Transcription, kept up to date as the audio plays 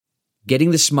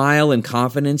Getting the smile and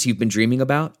confidence you've been dreaming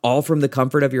about, all from the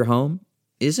comfort of your home,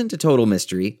 isn't a total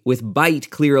mystery with Bite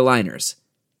Clear Aligners.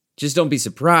 Just don't be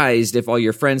surprised if all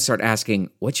your friends start asking,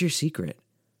 "What's your secret?"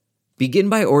 Begin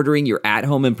by ordering your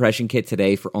at-home impression kit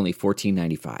today for only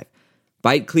 $14.95.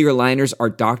 Bite Clear Aligners are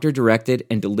doctor-directed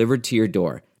and delivered to your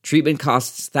door. Treatment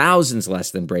costs thousands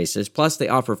less than braces, plus they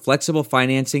offer flexible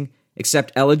financing,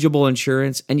 accept eligible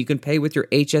insurance, and you can pay with your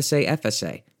HSA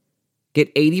FSA. Get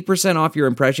 80% off your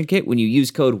impression kit when you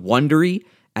use code WONDERY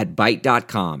at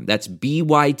Byte.com. That's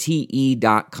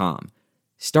BYTE.com.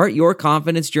 Start your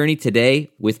confidence journey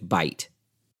today with Byte.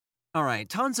 All right,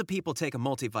 tons of people take a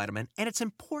multivitamin, and it's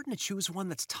important to choose one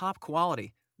that's top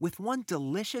quality. With one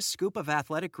delicious scoop of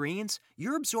Athletic Greens,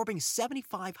 you're absorbing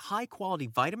 75 high-quality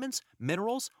vitamins,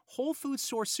 minerals, whole food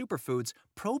source superfoods,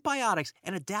 probiotics,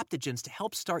 and adaptogens to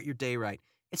help start your day right.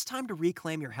 It's time to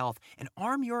reclaim your health and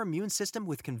arm your immune system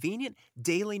with convenient,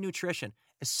 daily nutrition,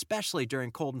 especially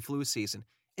during cold and flu season.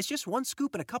 It's just one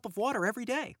scoop in a cup of water every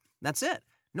day. That's it.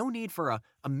 No need for a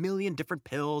million different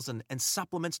pills and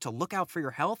supplements to look out for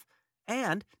your health.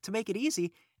 And to make it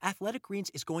easy, Athletic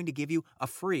Greens is going to give you a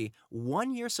free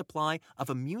 1-year supply of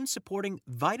immune-supporting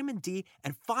vitamin D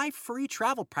and 5 free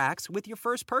travel packs with your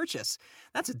first purchase.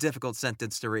 That's a difficult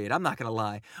sentence to read, I'm not going to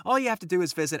lie. All you have to do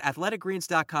is visit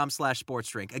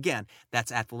athleticgreens.com/sportsdrink. Again,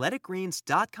 that's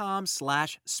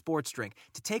athleticgreens.com/sportsdrink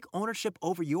to take ownership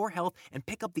over your health and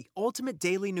pick up the ultimate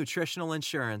daily nutritional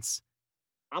insurance.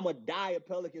 I'm a dire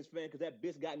Pelicans fan because that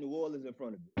bitch got New Orleans in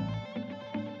front of me.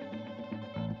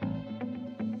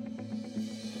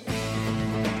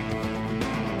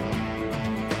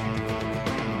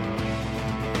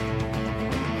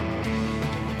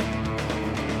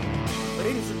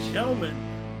 Ladies and gentlemen,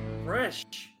 fresh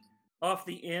off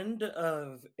the end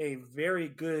of a very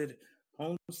good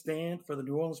homestand for the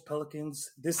New Orleans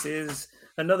Pelicans, this is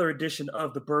another edition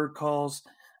of the Bird Calls.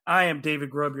 I am David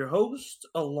Grubb, your host,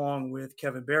 along with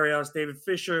Kevin Barrios, David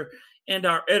Fisher, and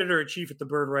our editor-in-chief at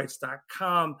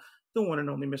thebirdrights.com, the one and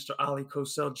only Mr. Ali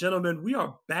Kosel. Gentlemen, we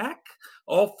are back,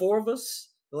 all four of us.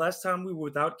 The last time we were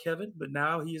without Kevin, but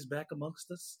now he is back amongst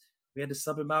us. We had to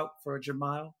sub him out for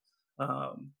Jamal.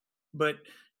 But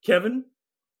Kevin,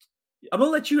 I'm going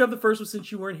to let you have the first one since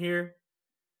you weren't here.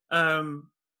 2-1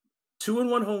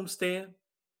 homestand.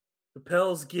 The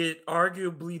Pels get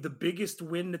arguably the biggest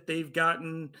win that they've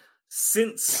gotten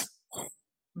since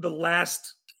the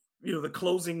last, the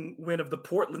closing win of the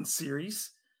Portland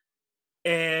series.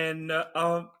 And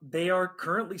they are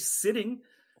currently sitting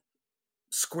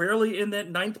squarely in that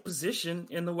 9th position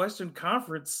in the Western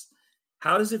Conference.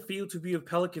 How does it feel to be a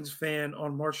Pelicans fan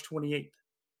on March 28th?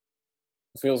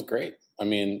 It feels great. I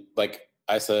mean, like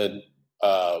I said,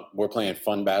 we're playing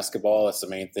fun basketball. That's the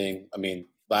main thing. I mean,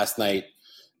 last night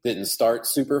didn't start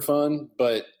super fun,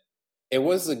 but it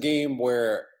was a game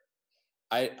where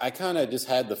I kind of just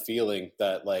had the feeling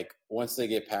that, like, once they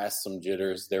get past some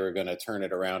jitters, they were going to turn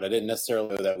it around. I didn't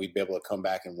necessarily know that we'd be able to come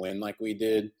back and win like we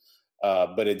did,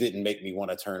 but it didn't make me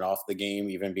want to turn off the game,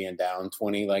 even being down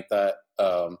 20 like that.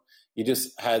 You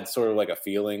just had sort of like a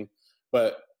feeling.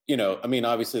 But I mean,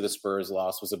 obviously the Spurs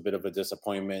loss was a bit of a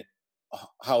disappointment.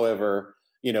 However,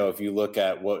 if you look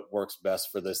at what works best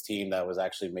for this team, that was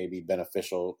actually maybe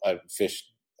beneficial.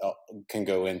 Fish can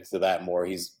go into that more.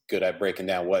 He's good at breaking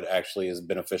down what actually is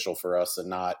beneficial for us and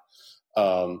not.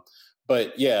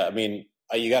 But yeah, I mean,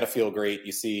 you got to feel great.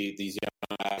 You see these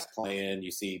young guys playing.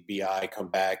 You see BI come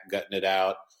back, gutting it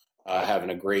out, having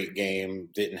a great game.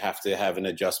 Didn't have to have an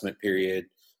adjustment period.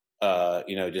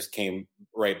 Just came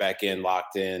right back in,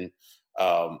 locked in.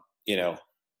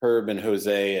 Herb and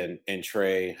Jose and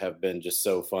Trey have been just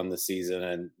so fun this season,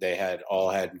 and they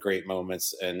all had great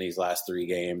moments in these last 3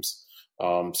 games.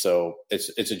 So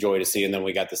it's a joy to see. And then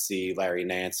we got to see Larry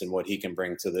Nance and what he can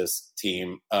bring to this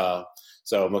team.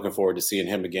 So I'm looking forward to seeing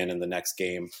him again in the next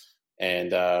game.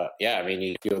 And I mean,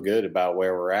 you feel good about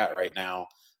where we're at right now.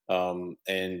 And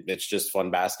it's just fun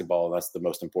basketball. And that's the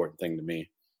most important thing to me.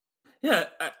 Yeah,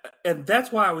 and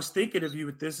that's why I was thinking of you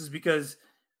with this, is because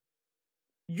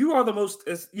you are the most,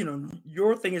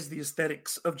 your thing is the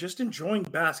aesthetics of just enjoying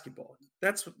basketball.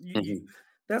 That's what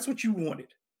that's what you wanted.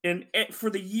 And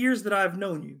for the years that I've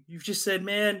known you, you've just said,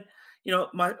 man,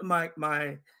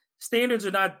 my standards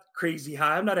are not crazy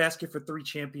high. I'm not asking for 3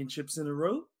 championships in a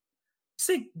row.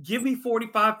 Say, give me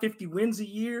 45, 50 wins a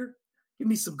year. Give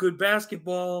me some good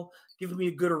basketball. Give me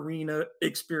a good arena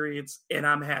experience, and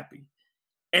I'm happy.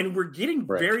 And we're getting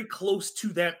very close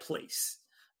to that place.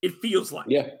 It feels like.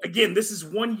 Yeah. Again, this is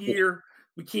 1 year.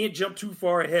 We can't jump too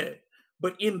far ahead.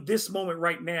 But in this moment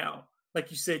right now, like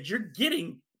you said, you're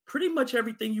getting pretty much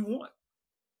everything you want.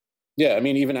 Yeah, I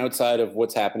mean, even outside of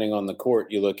what's happening on the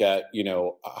court, you look at,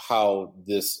 how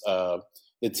this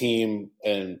the team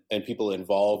and people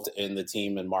involved in the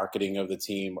team and marketing of the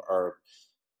team are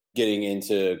getting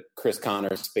into Chris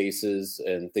Connor's spaces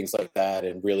and things like that,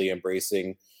 and really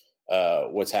embracing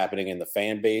what's happening in the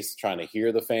fan base, trying to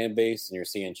hear the fan base, and you're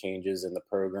seeing changes in the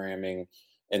programming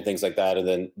and things like that. And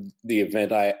then the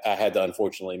event I had to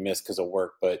unfortunately miss because of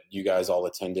work, but you guys all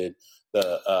attended.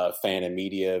 The fan and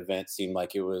media event seemed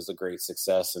like it was a great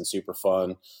success and super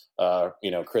fun.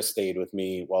 Chris stayed with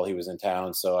me while he was in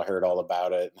town, so I heard all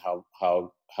about it and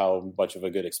how much of a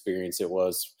good experience it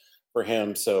was for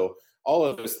him. So all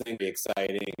of those things are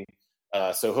exciting.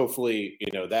 So hopefully,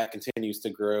 that continues to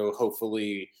grow.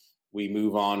 Hopefully we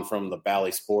move on from the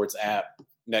Bally Sports app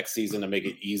next season to make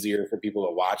it easier for people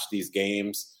to watch these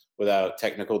games without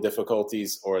technical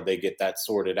difficulties, or they get that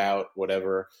sorted out,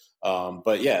 whatever.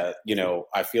 But yeah,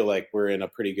 I feel like we're in a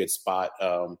pretty good spot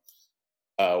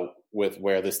with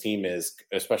where this team is,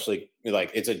 especially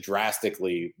like it's a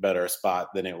drastically better spot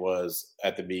than it was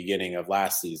at the beginning of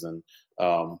last season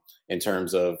in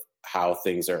terms of how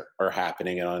things are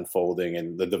happening and unfolding,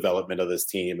 and the development of this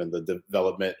team and the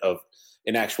development of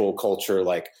an actual culture.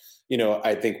 Like,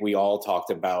 I think we all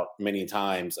talked about many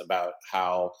times about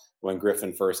how when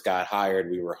Griffin first got hired,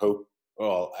 we were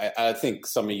I think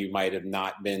some of you might have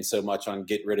not been so much on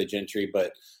get rid of Gentry,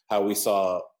 but how we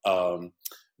saw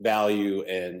value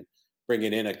in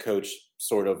bringing in a coach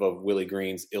sort of Willie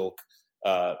Green's ilk,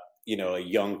 a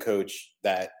young coach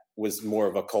that was more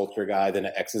of a culture guy than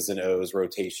an X's and O's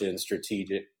rotation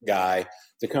strategic guy,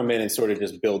 to come in and sort of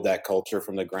just build that culture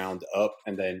from the ground up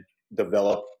and then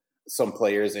develop some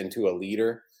players into a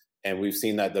leader. And we've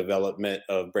seen that development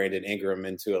of Brandon Ingram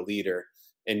into a leader.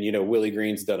 And, Willie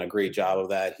Green's done a great job of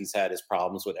that. He's had his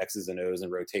problems with X's and O's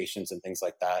and rotations and things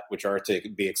like that, which are to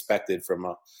be expected from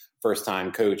a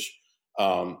first-time coach.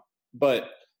 But,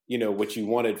 what you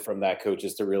wanted from that coach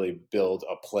is to really build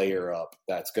a player up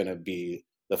that's going to be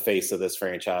the face of this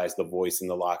franchise, the voice in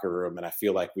the locker room. And I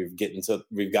feel like we've gotten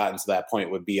to that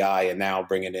point with BI, and now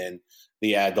bringing in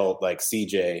the adult like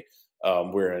CJ.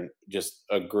 We're in just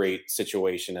a great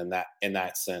situation in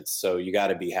that sense. So you got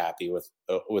to be happy with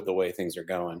the way things are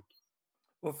going.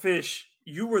 Well, Fish,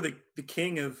 you were the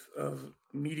king of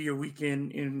media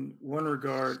weekend in one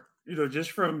regard.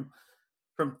 Just from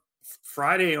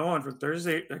Friday on, from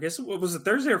Thursday, I guess what was it,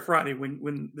 Thursday or Friday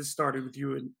when this started with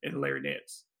you and Larry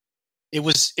Nance? It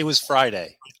was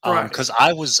Friday. Because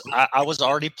I was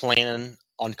already planning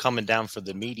on coming down for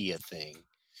the media thing,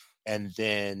 and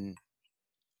then.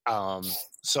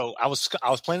 So I was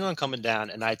planning on coming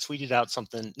down, and I tweeted out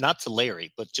something, not to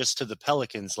Larry, but just to the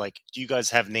Pelicans, like, do you guys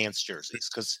have Nance jerseys?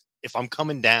 Because if I'm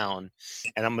coming down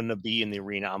and I'm going to be in the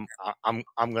arena, I'm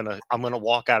going to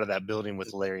walk out of that building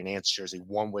with a Larry Nance jersey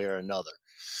one way or another.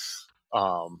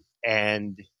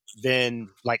 And then,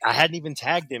 like, I hadn't even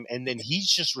tagged him, and then he's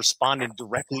just responded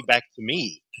directly back to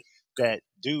me that,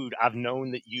 dude, I've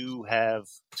known that you have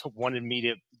wanted me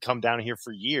to come down here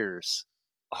for years.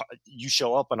 You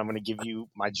show up and I'm going to give you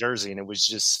my jersey. And it was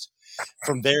just,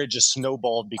 from there, it just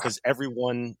snowballed, because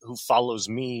everyone who follows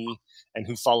me and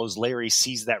who follows Larry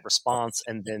sees that response.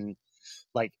 And then,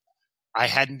 like, I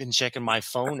hadn't been checking my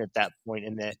phone at that point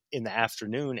in the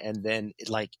afternoon. And then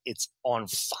it's on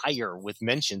fire with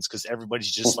mentions, because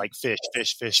everybody's just like, fish.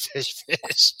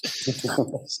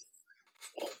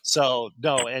 So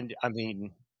no. And I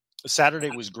mean, Saturday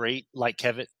was great. Like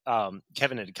Kevin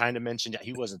had kind of mentioned,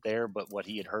 he wasn't there, but what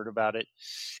he had heard about it,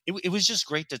 it was just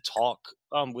great to talk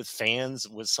with fans,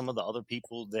 with some of the other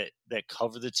people that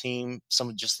cover the team, some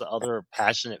of just the other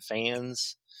passionate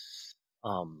fans.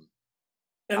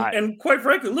 And quite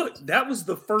frankly, look, that was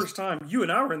the first time you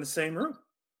and I were in the same room.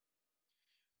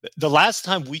 The last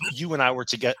time you and I were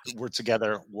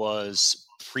together was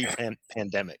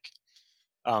pre-pandemic.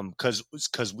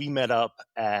 Because we met up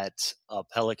at a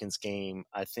Pelicans game,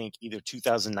 I think either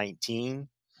 2019.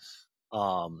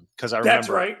 Because I remember. That's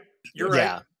right. You're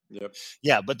right. Yep.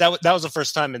 Yeah, but that was the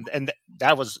first time, and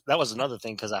that was another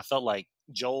thing, because I felt like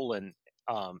Joel and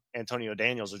Antonio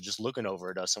Daniels are just looking over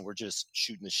at us, and we're just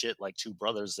shooting the shit like two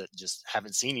brothers that just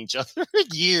haven't seen each other in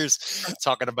years,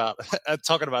 talking about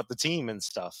the team and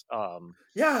stuff.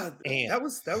 That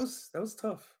was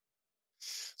tough.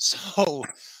 So.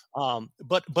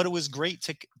 But it was great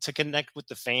to connect with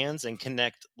the fans and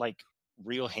connect like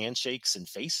real handshakes and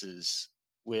faces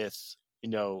with,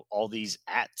 all these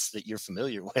ats that you're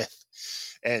familiar with.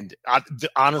 And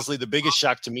honestly, the biggest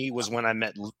shock to me was when I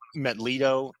met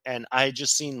Lito, and I had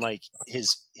just seen like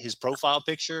his profile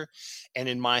picture, and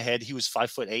in my head he was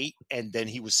 5'8", and then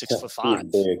he was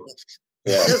 6'5".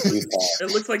 Yeah,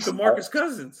 it looks like DeMarcus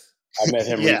Cousins. I met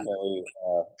him Yeah. recently.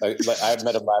 I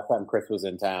met him last time Chris was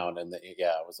in town, and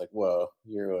I was like, "Whoa,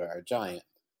 you're a giant."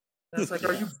 That's like,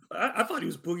 are you? I thought he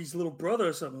was Boogie's little brother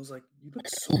or something. I was like, you look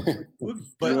so much like Boogie.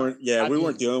 But we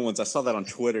weren't the only ones. I saw that on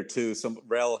Twitter too. Some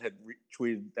Rel had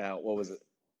tweeted out, what was it?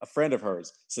 A friend of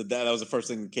hers said that was the first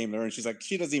thing that came to her, and she's like,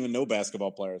 she doesn't even know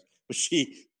basketball players, but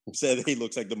she said he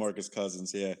looks like DeMarcus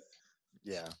Cousins. Yeah.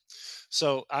 Yeah.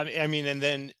 So I mean, and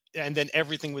then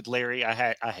everything with Larry, I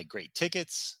had great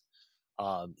tickets.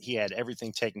 He had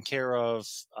everything taken care of.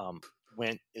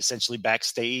 Went essentially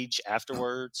backstage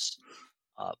afterwards.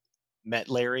 Met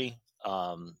Larry.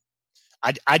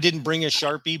 I didn't bring a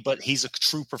Sharpie, but he's a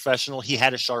true professional. He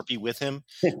had a Sharpie with him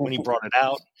when he brought it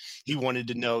out. He wanted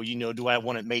to know, do I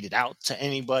want it made it out to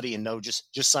anybody? And no,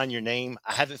 just sign your name.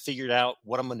 I haven't figured out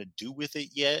what I'm going to do with it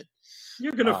yet.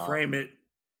 You're going to frame it.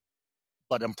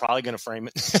 But I'm probably going to frame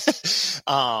it.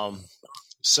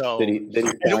 So did he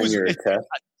sign your chest?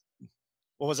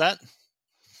 What was that?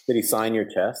 Did he sign your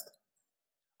chest?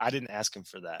 I didn't ask him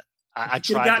for that. I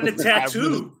tried. You gotten a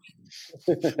tattoo.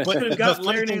 But the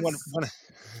funny thing,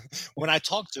 when I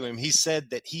talked to him, he said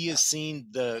that he has seen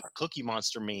the Cookie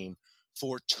Monster meme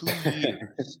for 2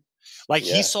 years.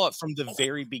 He saw it from the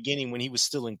very beginning when he was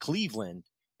still in Cleveland,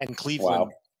 and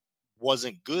Cleveland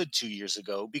wasn't good 2 years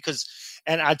ago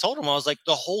and I told him, I was like,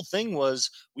 the whole thing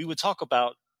was we would talk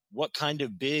about what kind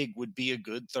of big would be a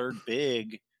good third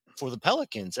big for the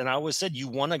Pelicans. And I always said, you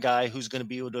want a guy who's going to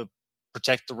be able to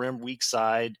protect the rim weak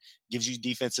side, gives you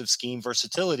defensive scheme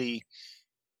versatility,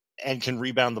 and can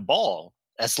rebound the ball.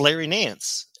 That's Larry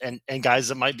Nance. And guys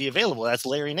that might be available, that's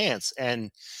Larry Nance.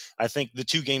 And I think the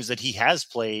 2 games that he has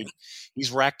played,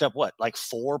 he's racked up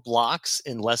 4 blocks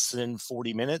in less than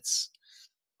 40 minutes.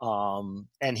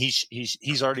 And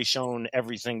he's already shown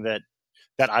everything that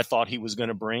I thought he was going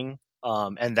to bring.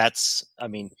 And that's,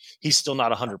 he's still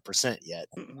not 100% yet.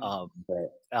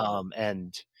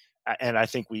 And I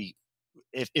think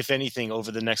if anything, over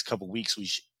the next couple of weeks,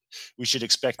 we should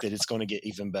expect that it's going to get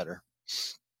even better.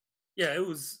 Yeah, it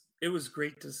was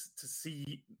great to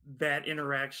see that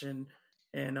interaction,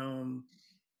 and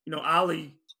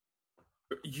Ali,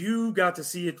 you got to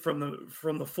see it from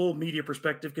the full media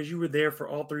perspective because you were there for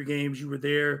all 3 games. You were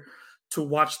there to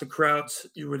watch the crowds.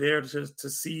 You were there to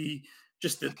see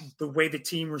just the way the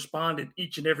team responded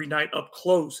each and every night up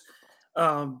close.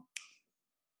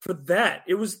 For that,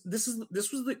 this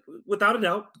was without a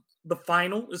doubt the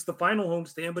final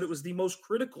homestand, but it was the most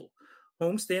critical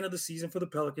homestand of the season for the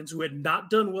Pelicans, who had not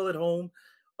done well at home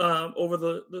over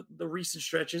the recent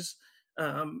stretches. They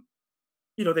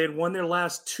had won their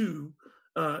last 2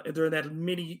 during that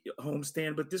mini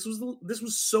homestand, but this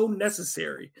was so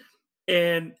necessary.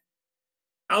 And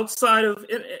outside of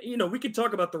we could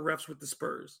talk about the refs with the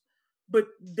Spurs, but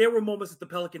there were moments that the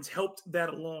Pelicans helped that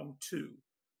along too.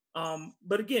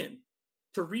 But again,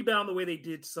 to rebound the way they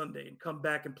did Sunday and come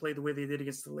back and play the way they did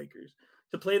against the Lakers,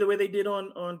 to play the way they did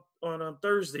on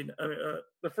Thursday, in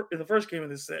the first game of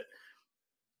this set,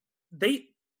 they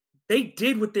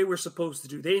did what they were supposed to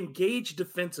do. They engaged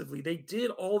defensively. They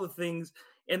did all the things.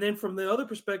 And then from the other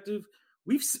perspective,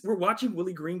 we're watching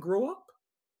Willie Green grow up.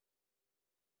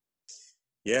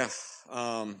 Yeah.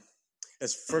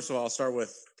 First of all, I'll start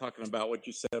with talking about what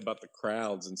you said about the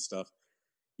crowds and stuff.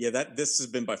 Yeah, this has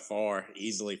been by far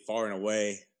and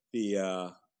away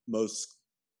the most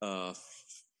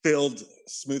filled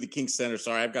Smoothie King Center.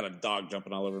 Sorry, I've got a dog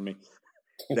jumping all over me.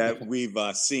 That we've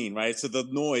seen, right? So the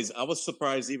noise, I was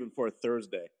surprised even for a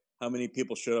Thursday how many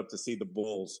people showed up to see the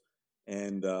Bulls.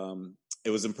 And it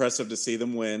was impressive to see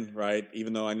them win, right?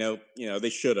 Even though I know, they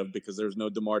should have because there's no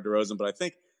DeMar DeRozan. But I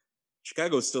think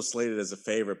Chicago is still slated as a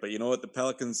favorite. But you know what? The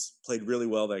Pelicans played really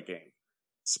well that game.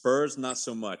 Spurs, not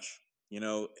so much.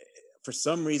 For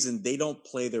some reason, they don't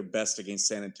play their best against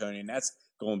San Antonio, and that's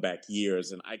going back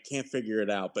years, and I can't figure it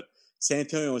out. But San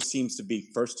Antonio seems to be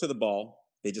first to the ball.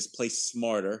 They just play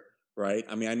smarter, right?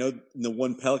 I know in the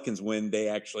one Pelicans win, they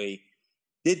actually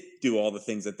did do all the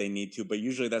things that they need to, but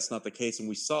usually that's not the case, and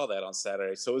we saw that on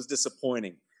Saturday. So it was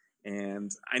disappointing. And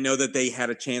I know that they had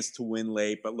a chance to win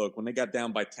late, but look, when they got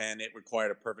down by 10, it required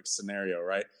a perfect scenario,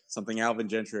 right? Something Alvin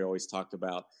Gentry always talked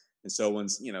about. And so when,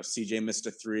 CJ missed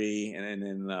a 3 and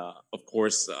then, of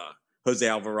course, Jose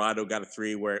Alvarado got a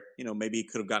 3 where, maybe he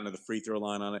could have gotten to the free throw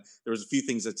line on it. There was a few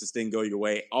things that just didn't go your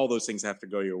way. All those things have to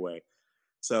go your way.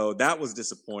 So that was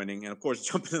disappointing. And, of course,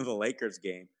 jumping into the Lakers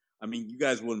game, you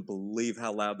guys wouldn't believe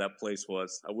how loud that place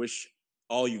was. I wish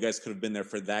all you guys could have been there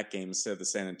for that game instead of the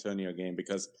San Antonio game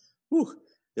because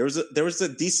there was a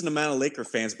decent amount of Laker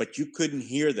fans, but you couldn't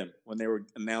hear them when they were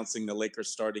announcing the Lakers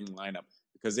starting lineup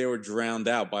because they were drowned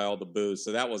out by all the boos.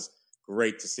 So that was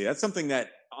great to see. That's something that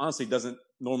honestly doesn't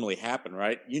normally happen,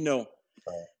 right?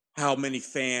 How many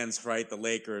fans, right, the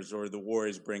Lakers or the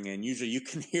Warriors bring in. Usually you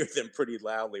can hear them pretty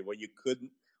loudly. Well, you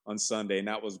couldn't on Sunday, and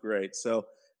that was great. So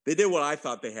they did what I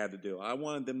thought they had to do. I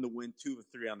wanted them to win 2 or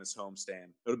 3 on this homestand.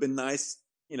 It would have been nice,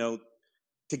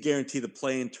 to guarantee the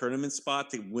play-in tournament spot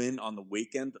to win on the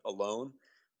weekend alone.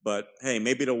 But, hey,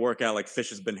 maybe it'll work out like Fish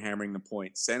has been hammering the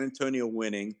point. San Antonio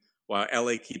winning while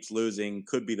LA keeps losing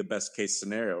could be the best-case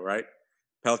scenario, right?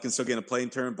 Pelicans still getting a play-in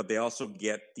tournament, but they also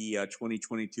get the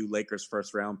 2022 Lakers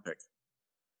first-round pick.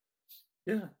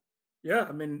 Yeah. Yeah,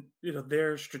 I mean,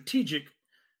 they're strategic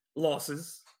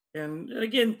losses. And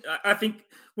again, I think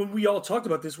when we all talked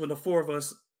about this, when the 4 of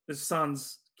us,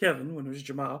 sans Kevin, when it was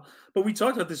Jamal, but we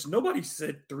talked about this, nobody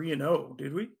said 3-0,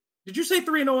 did we? Did you say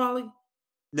 3-0, Ollie?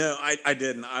 No, I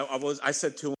didn't. I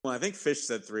said 2-1. I think Fish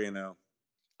said 3-0.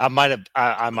 I might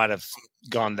have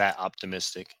gone that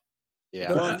optimistic.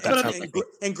 Yeah. Well,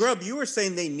 and Grubb, you were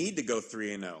saying they need to go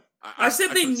 3-0. I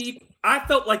said they need. I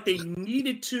felt like they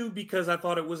needed to because I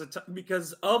thought it was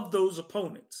because of those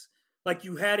opponents. Like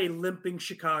you had a limping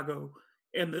Chicago,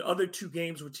 and the other 2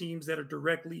 games were teams that are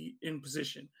directly in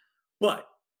position. But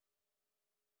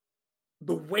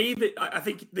the way that I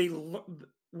think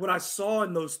what I saw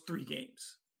in those 3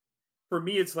 games, for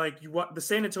me, it's like the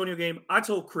San Antonio game. I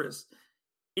told Chris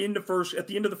at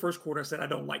the end of the first quarter, I said I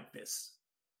don't like this.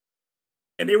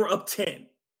 And they were up 10.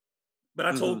 But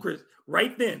I told Chris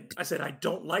right then, I said, I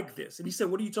don't like this. And he said,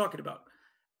 what are you talking about?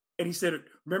 And he said,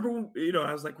 remember,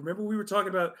 I was like, remember we were talking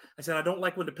about, I said, I don't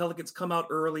like when the Pelicans come out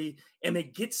early and they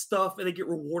get stuff and they get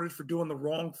rewarded for doing the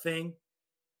wrong thing.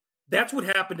 That's what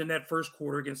happened in that first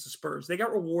quarter against the Spurs. They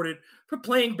got rewarded for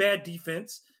playing bad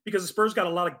defense because the Spurs got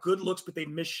a lot of good looks, but they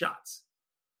missed shots.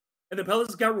 And the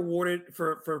Pelicans got rewarded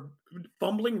for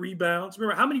fumbling rebounds.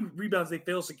 Remember how many rebounds they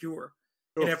failed secure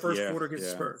in that first quarter against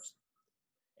the Spurs.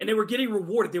 And they were getting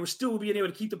rewarded. They were still being able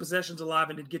to keep the possessions alive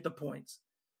and to get the points.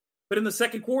 But in the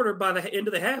second quarter, by the end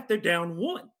of the half, they're down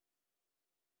 1.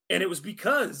 And it was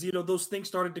because, those things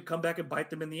started to come back and bite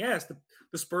them in the ass.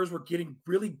 The Spurs were getting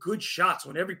really good shots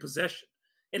on every possession.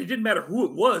 And it didn't matter who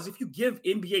it was. If you give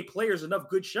NBA players enough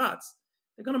good shots,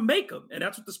 they're going to make them. And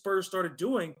that's what the Spurs started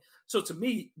doing. So to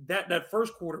me, that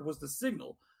first quarter was the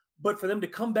signal. But for them to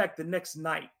come back the next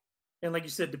night, and like you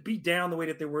said, to be down the way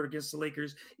that they were against the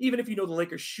Lakers, even if the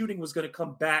Lakers shooting was going to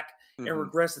come back and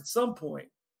regress at some point,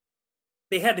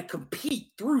 they had to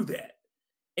compete through that.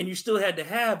 And you still had to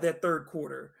have that third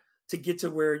quarter to get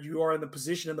to where you are in the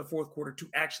position in the fourth quarter to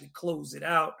actually close it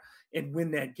out and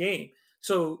win that game.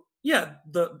 So, yeah,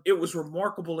 it was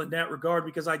remarkable in that regard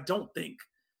because I don't think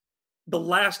the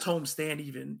last homestand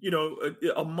even,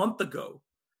 a month ago,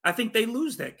 I think they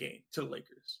lose that game to the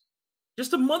Lakers.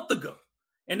 Just a month ago.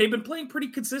 And they've been playing pretty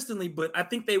consistently, but I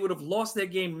think they would have lost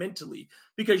that game mentally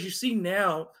because you see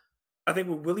now, I think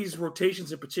with Willie's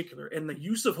rotations in particular and the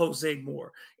use of Jose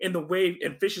Moore and the way,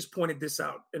 and Fish has pointed this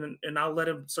out, and I'll let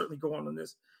him certainly go on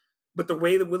this, but the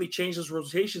way that Willie changed his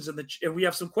rotations and we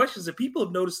have some questions that people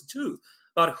have noticed too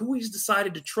about who he's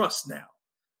decided to trust now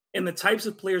and the types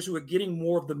of players who are getting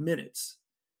more of the minutes.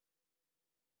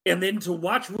 And then to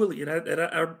watch Willie, and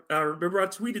I remember I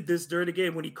tweeted this during the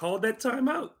game when he called that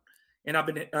timeout. And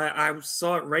I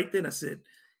saw it right then. I said,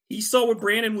 he saw what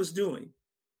Brandon was doing.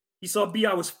 He saw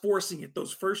B.I. was forcing it,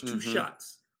 those first 2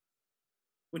 shots.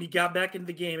 When he got back into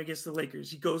the game against the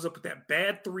Lakers, he goes up with that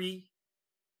bad 3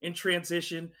 in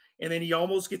transition, and then he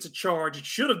almost gets a charge. It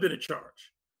should have been a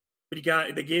charge. But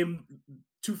they gave him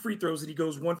 2 free throws, and he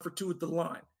goes 1 for 2 at the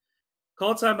line.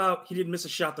 Call timeout. He didn't miss a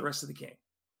shot the rest of the game.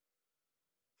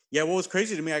 Yeah, what was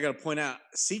crazy to me, I got to point out,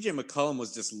 CJ McCollum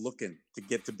was just looking to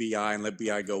get to BI and let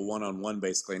BI go one-on-one,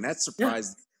 basically. And that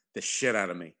surprised the shit out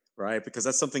of me, right? Because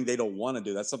that's something they don't want to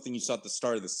do. That's something you saw at the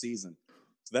start of the season.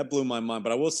 So that blew my mind.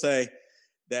 But I will say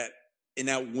that in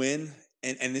that win,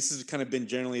 and this has kind of been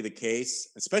generally the case,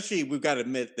 especially we've got to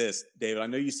admit this, David. I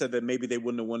know you said that maybe they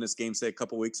wouldn't have won this game, say, a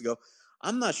couple weeks ago.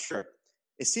 I'm not sure.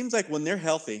 It seems like when they're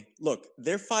healthy, look,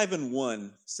 they're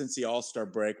 5-1 since the All-Star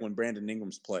break when Brandon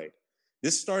Ingram's played.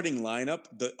 This starting lineup,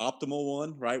 the optimal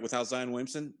one, right, without Zion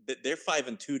Williamson, they're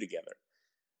 5-2 together.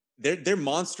 They're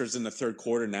monsters in the third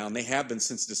quarter now, and they have been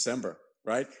since December,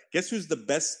 right? Guess who's the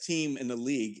best team in the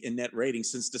league in net rating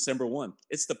since December 1?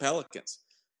 It's the Pelicans.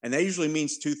 And that usually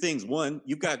means 2 things. One,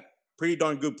 you've got pretty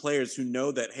darn good players who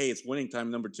know that, hey, it's winning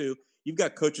time. Number 2, you've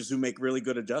got coaches who make really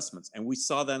good adjustments. And we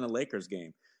saw that in the Lakers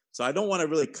game. So I don't want to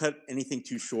really cut anything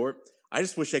too short. I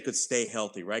just wish they could stay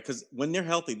healthy, right? Because when they're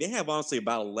healthy, they have honestly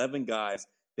about 11 guys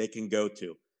they can go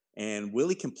to. And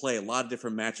Willie can play a lot of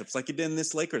different matchups like he did in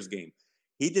this Lakers game.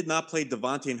 He did not play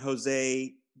Devontae and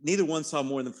Jose. Neither one saw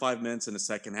more than 5 minutes in the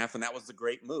second half, and that was the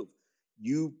great move.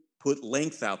 You put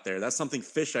length out there. That's something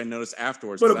Fish I noticed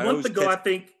afterwards. But 'cause a I month always ago, I catch-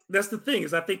 think that's the thing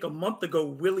is I think a month ago,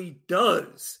 Willie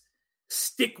does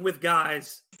stick with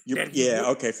guys that he yeah,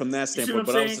 would. okay, from that You see what standpoint.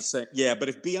 I'm But I was saying? just saying, yeah, but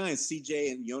if Bi and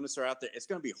CJ and Jonas are out there, it's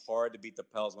going to be hard to beat the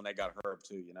Pels when they got Herb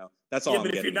too. That's all. Yeah, I'm but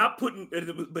if you're getting at. not putting,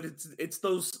 but it's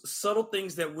those subtle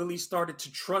things that Willie started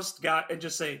to trust guy and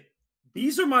just say,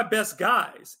 these are my best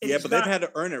guys. And Yeah, he's but they've not had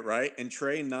to earn it, right? And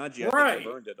Trey and Najee, I think, right.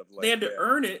 have earned it of late. They had to yeah.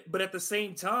 earn it, but at the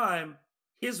same time,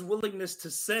 his willingness to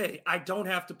say, I don't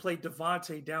have to play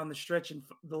Devontae down the stretch in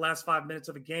the last 5 minutes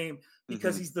of a game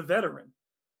because he's the veteran.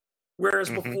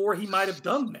 Whereas before he might have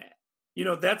done that.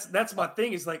 That's my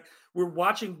thing is like we're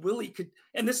watching Willie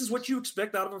and this is what you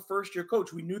expect out of a first-year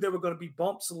coach. We knew there were going to be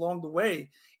bumps along the way.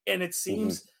 And it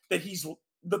seems that he's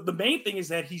the main thing is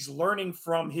that he's learning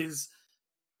from his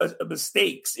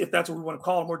mistakes, if that's what we want to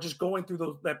call them, or just going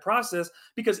through that process.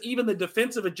 Because even the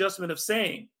defensive adjustment of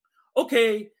saying,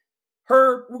 okay,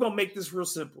 Herb, we're going to make this real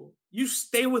simple. You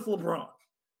stay with LeBron.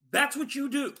 That's what you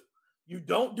do. You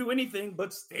don't do anything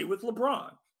but stay with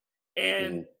LeBron.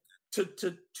 And to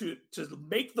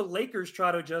make the Lakers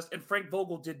try to adjust, and Frank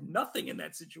Vogel did nothing in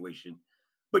that situation,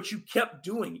 but you kept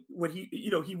doing what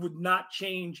he would not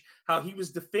change how he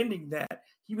was defending that.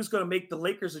 He was going to make the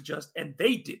Lakers adjust, and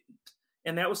they didn't.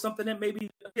 And that was something that maybe,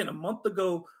 again, a month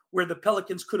ago where the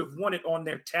Pelicans could have won it on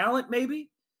their talent, maybe.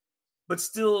 But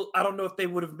still, I don't know if they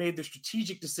would have made the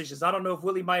strategic decisions. I don't know if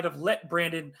Willie might have let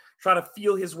Brandon try to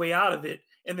feel his way out of it.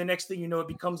 And the next thing you know, it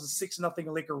becomes a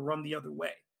 6-0 Laker run the other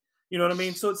way. You know what I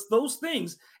mean? So it's those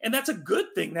things. And that's a good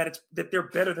thing that they're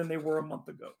better than they were a month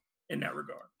ago in that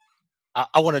regard.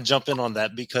 I want to jump in on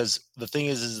that because the thing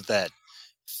is that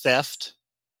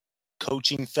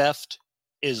coaching theft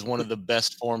is one of the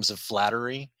best forms of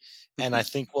flattery. And I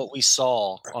think what we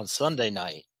saw on Sunday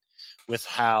night with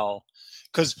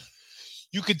because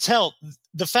you could tell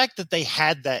the fact that they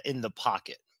had that in the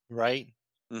pocket, right?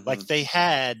 Like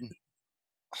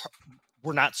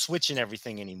we're not switching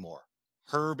everything anymore.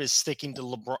 Herb is sticking to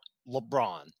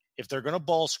LeBron. If they're going to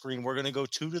ball screen, we're going to go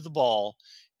 2 to the ball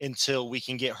until we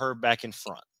can get Herb back in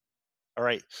front. All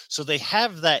right. So they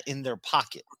have that in their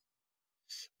pocket.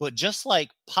 But just like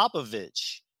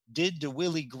Popovich did to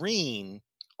Willie Green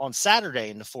on Saturday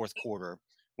in the fourth quarter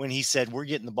when he said, we're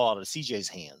getting the ball out of CJ's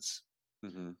hands.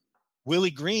 Willie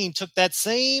Green took that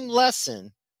same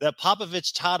lesson that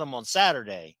Popovich taught him on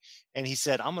Saturday, and he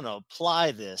said, I'm going to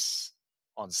apply this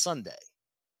on Sunday.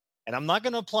 And I'm not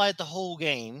going to apply it the whole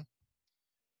game,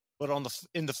 but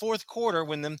in the fourth quarter,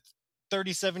 when them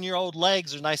 37-year-old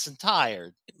legs are nice and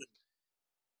tired,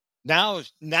 now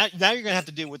you're going to have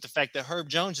to deal with the fact that Herb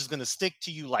Jones is going to stick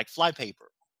to you like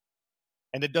flypaper.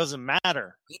 And it doesn't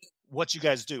matter what you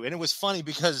guys do. And it was funny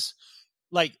because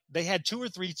like they had 2 or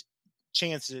 3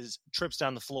 trips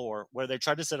down the floor where they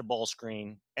tried to set a ball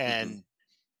screen and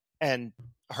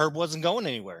Herb wasn't going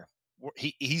anywhere.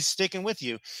 He's sticking with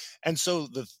you. And so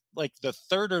the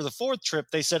third or the fourth trip,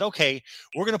 they said, okay,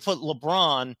 we're going to put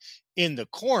LeBron in the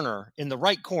corner, in the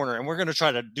right corner, and we're going to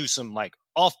try to do some like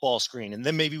off ball screen. And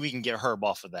then maybe we can get Herb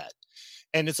off of that.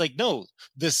 And it's like, no,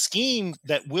 the scheme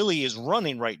that Willie is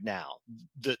running right now,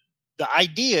 the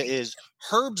idea is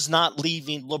Herb's not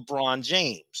leaving LeBron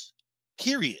James,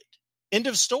 period. End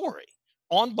of story.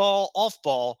 On ball, off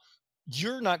ball,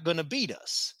 you're not going to beat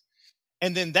us.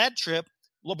 And then that trip,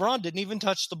 LeBron didn't even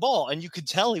touch the ball, and you could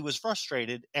tell he was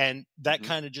frustrated, and that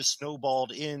kind of just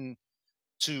snowballed into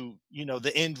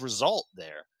the end result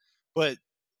there. But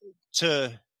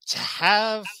to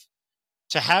have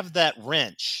that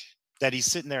wrench that he's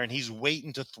sitting there and he's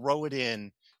waiting to throw it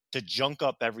in to junk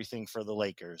up everything for the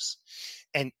Lakers,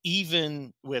 and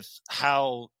even with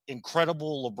how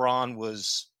incredible LeBron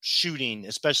was shooting,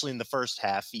 especially in the first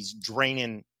half, he's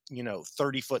draining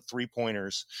 30-foot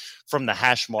 3-pointers from the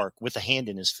hash mark with a hand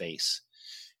in his face.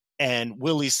 And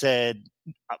Willie said,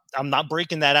 I'm not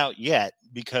breaking that out yet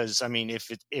because, I mean, if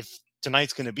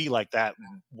tonight's going to be like that,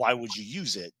 why would you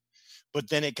use it? But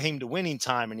then it came to winning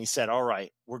time and he said, all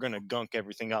right, we're going to gunk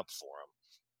everything up for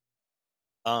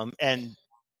him. And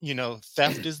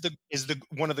theft is the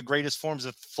one of the greatest forms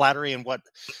of flattery, and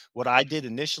what I did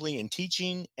initially in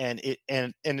teaching, and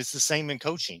it's the same in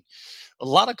coaching. A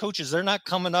lot of coaches, they're not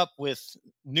coming up with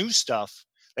new stuff.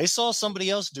 They saw somebody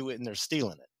else do it and they're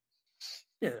stealing it.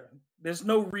 Yeah, there's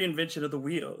no reinvention of the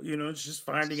wheel. It's just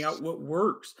finding out what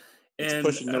works. It's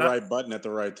pushing the right button at the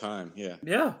right time. Yeah,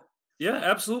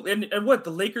 absolutely. And what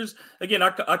the Lakers, again,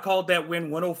 I called that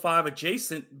win 105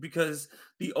 adjacent because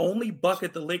the only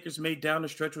bucket the Lakers made down the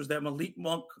stretch was that Malik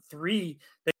Monk 3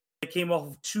 that came off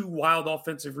of 2 wild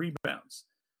offensive rebounds.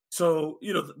 So,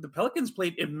 the Pelicans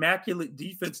played immaculate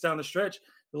defense down the stretch.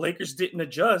 The Lakers didn't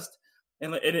adjust.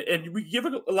 And we give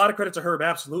a lot of credit to Herb,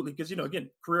 absolutely, because, again,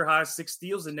 career high 6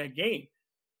 steals in that game.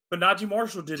 But Najee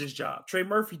Marshall did his job. Trey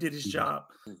Murphy did his job.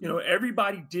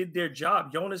 Everybody did their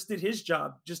job. Jonas did his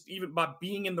job, just even by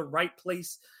being in the right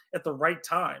place at the right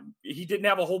time. He didn't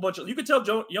have a whole bunch of – you could tell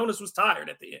Jonas was tired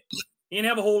at the end. He didn't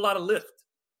have a whole lot of lift,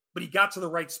 but he got to the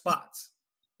right spots.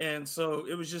 And so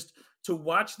it was just to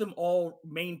watch them all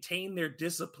maintain their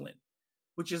discipline,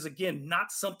 which is, again,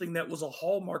 not something that was a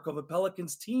hallmark of a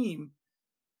Pelicans team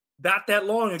not that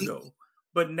long ago.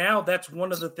 But now that's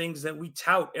one of the things that we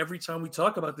tout every time we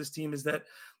talk about this team, is that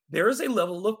there is a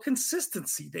level of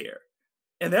consistency there.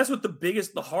 And that's what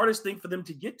the hardest thing for them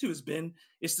to get to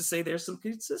is to say there's some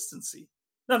consistency.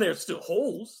 Now, there's still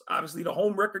holes. Obviously, the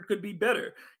home record could be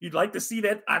better. You'd like to see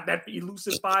that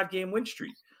elusive 5-game win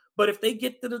streak. But if they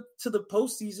get to the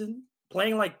postseason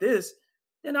playing like this,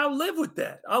 then I'll live with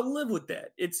that.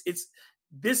 It's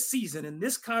this season in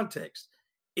this context.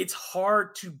 It's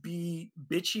hard to be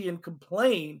bitchy and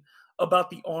complain about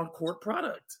the on-court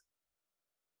product.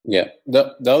 Yeah.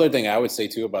 The other thing I would say,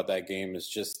 too, about that game is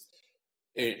just,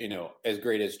 as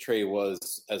great as Trey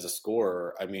was as a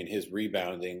scorer, I mean, his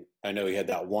rebounding, I know he had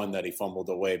that one that he fumbled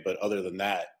away, but other than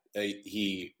that,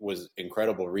 he was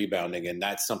incredible rebounding, and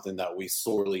that's something that we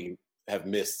sorely have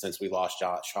missed since we lost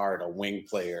Josh Hart, a wing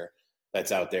player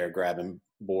that's out there grabbing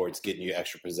boards, getting you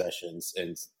extra possessions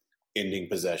and ending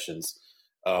possessions.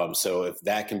 So if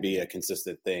that can be a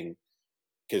consistent thing,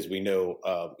 because we know,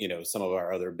 some of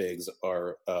our other bigs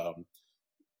are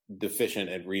deficient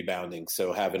at rebounding.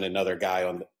 So having another guy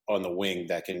on the wing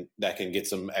that can get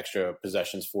some extra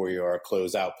possessions for you or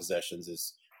close out possessions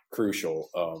is crucial.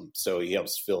 So he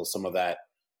helps fill some of that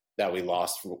we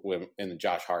lost in the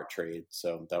Josh Hart trade.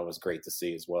 So that was great to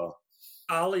see as well.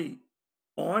 Ollie,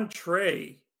 on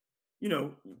Trey,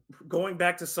 going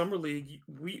back to Summer League,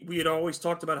 we had always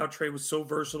talked about how Trey was so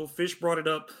versatile. Fish brought it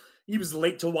up. He was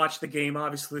late to watch the game,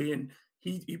 obviously, and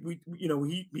he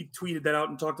tweeted that out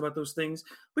and talked about those things.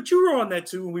 But you were on that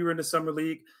too when we were in the Summer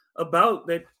League about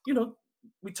that.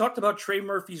 We talked about Trey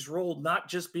Murphy's role not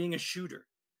just being a shooter,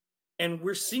 and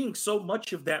we're seeing so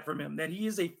much of that from him. That he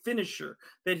is a finisher,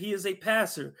 that he is a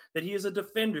passer, that he is a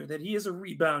defender, that he is a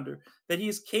rebounder, that he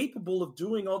is capable of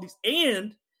doing all these,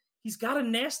 and he's got a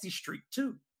nasty streak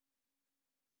too.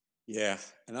 Yeah,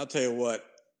 and I'll tell you what,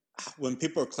 when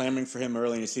people are clamoring for him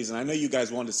early in the season, I know you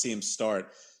guys wanted to see him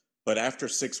start, but after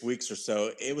 6 weeks or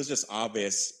so, it was just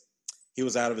obvious he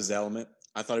was out of his element.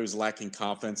 I thought he was lacking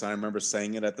confidence. I remember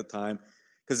saying it at the time,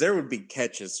 because there would be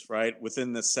catches, right,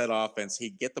 within the set offense.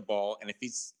 He'd get the ball, and if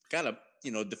he's got a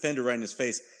defender right in his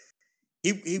face,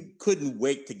 he couldn't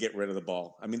wait to get rid of the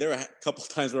ball. I mean, there were a couple of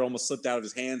times where it almost slipped out of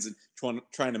his hands and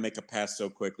trying to make a pass so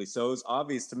quickly. So it was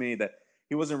obvious to me that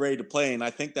he wasn't ready to play, and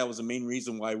I think that was the main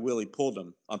reason why Willie pulled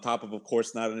him, on top of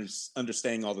course, not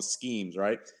understanding all the schemes,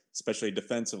 right, especially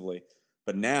defensively.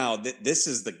 But now this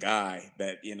is the guy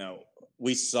that,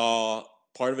 we saw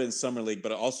part of it in Summer League,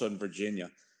 but also in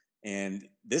Virginia. And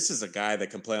this is a guy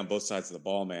that can play on both sides of the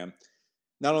ball, man.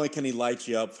 Not only can he light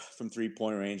you up from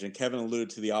three-point range, and Kevin alluded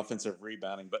to the offensive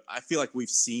rebounding, but I feel like we've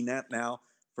seen that now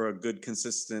for a good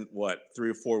consistent, 3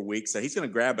 or 4 weeks, that he's going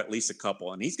to grab at least a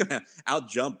couple, and he's going to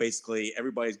out-jump basically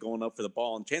everybody's going up for the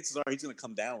ball, and chances are he's going to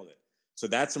come down with it. So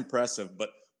that's impressive.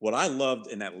 But what I loved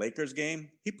in that Lakers game,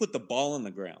 he put the ball on the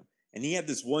ground, and he had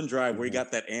this one drive where he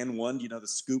got that and one, the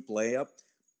scoop layup.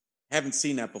 Haven't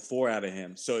seen that before out of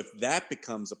him. So if that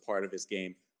becomes a part of his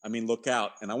game, I mean, look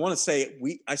out. And I want to say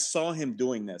I saw him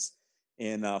doing this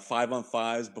in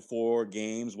 5-on-5s before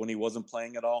games when he wasn't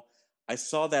playing at all. I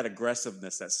saw that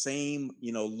aggressiveness, that same,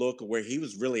 look where he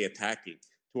was really attacking,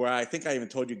 to where I think I even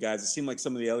told you guys, it seemed like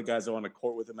some of the other guys that were on the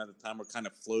court with him at the time were kind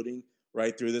of floating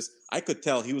right through this. I could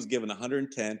tell he was given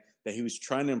 110, that he was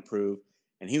trying to improve,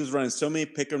 and he was running so many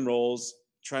pick and rolls,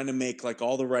 trying to make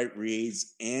all the right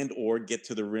reads and or get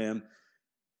to the rim.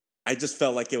 I just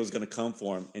felt like it was going to come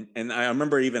for him. And I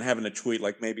remember even having a tweet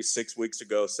maybe 6 weeks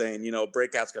ago saying,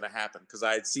 breakout's going to happen, because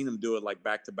I had seen him do it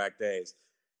back-to-back days.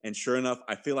 And sure enough,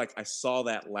 I feel like I saw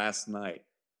that last night.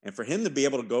 And for him to be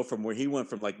able to go from where he went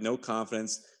from no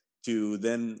confidence to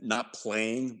then not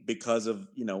playing because of,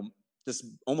 just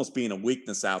almost being a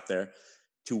weakness out there,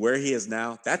 to where he is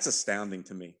now, that's astounding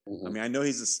to me. Mm-hmm. I mean, I know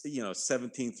he's a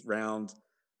 17th round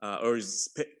or he's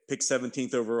picked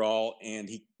 17th overall, and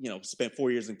he spent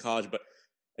 4 years in college, but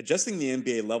adjusting the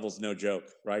NBA level is no joke,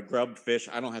 right? Grubb, Fish,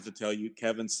 I don't have to tell you,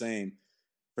 Kevin, same.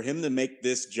 For him to make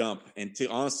this jump and to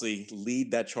honestly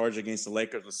lead that charge against the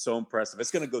Lakers was so impressive.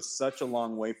 It's going to go such a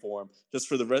long way for him,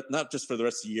 not just for the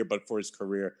rest of the year, but for his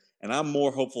career. And I'm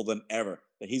more hopeful than ever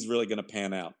that he's really going to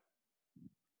pan out.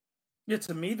 Yeah,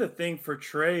 to me, the thing for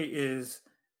Trey is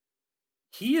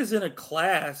he is in a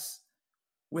class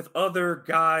with other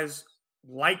guys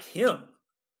like him.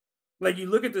 Like you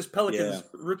look at this Pelicans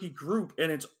rookie group,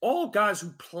 and it's all guys who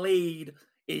played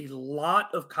a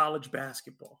lot of college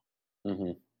basketball.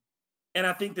 Mm-hmm. And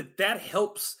I think that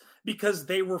helps because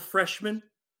they were freshmen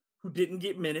who didn't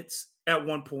get minutes at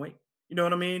one point. You know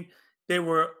what I mean?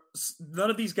 None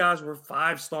of these guys were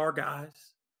 5-star guys.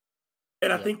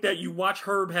 And I think that you watch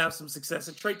Herb have some success.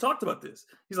 And Trey talked about this.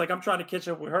 He's like, I'm trying to catch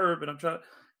up with Herb, and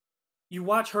you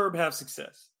watch Herb have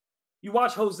success. You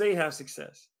watch Jose have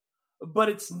success. But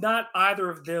it's not either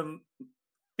of them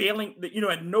failing.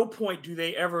 At no point do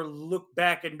they ever look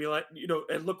back and be like,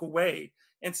 and look away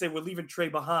and say, we're leaving Trey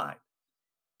behind.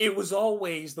 It was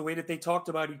always the way that they talked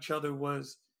about each other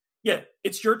was,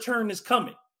 it's your turn is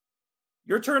coming.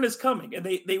 Your turn is coming. And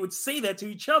they would say that to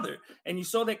each other. And you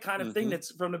saw that kind of thing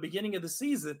that's from the beginning of the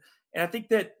season. And I think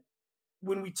that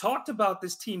when we talked about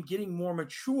this team getting more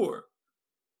mature,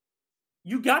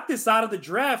 you got this out of the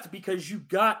draft because you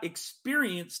got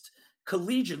experienced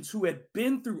collegians who had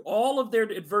been through all of their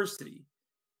adversity,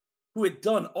 who had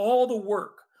done all the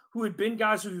work, who had been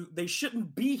guys who they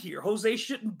shouldn't be here. Jose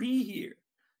shouldn't be here.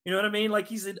 You know what I mean? Like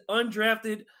he's an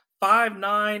undrafted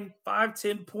 5'9",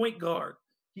 5'10" point guard.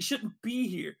 He shouldn't be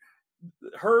here.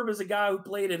 Herb is a guy who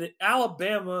played at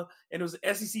Alabama and was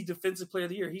SEC Defensive Player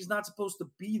of the Year. He's not supposed to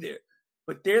be there.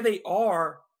 But there they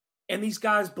are, and these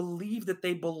guys believe that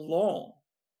they belong.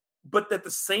 But at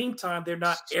the same time, they're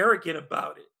not arrogant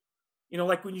about it.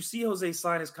 Like when you see Jose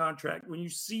sign his contract, when you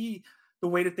see the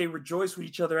way that they rejoice with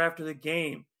each other after the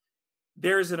game,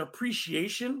 there's an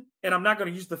appreciation, and I'm not going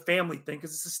to use the family thing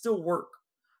because this is still work,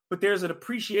 but there's an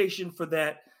appreciation for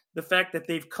that, the fact that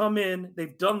they've come in,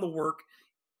 they've done the work,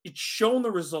 it's shown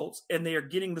the results, and they are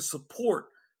getting the support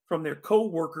from their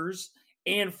co-workers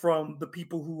and from the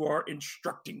people who are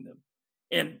instructing them.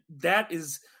 And that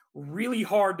is really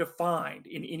hard to find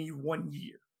in any one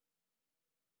year.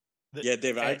 Yeah,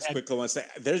 David, I just quickly want to say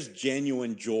there's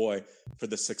genuine joy for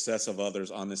the success of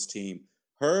others on this team.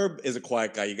 Herb is a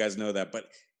quiet guy. You guys know that. But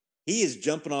he is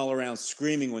jumping all around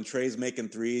screaming when Trey's making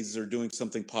threes or doing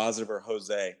something positive, or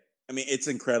Jose. I mean, it's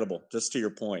incredible, just to your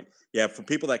point. Yeah, for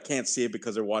people that can't see it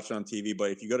because they're watching on TV,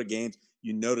 but if you go to games,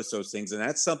 you notice those things. And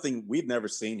that's something we've never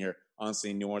seen here,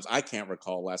 honestly, in New Orleans. I can't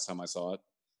recall last time I saw it.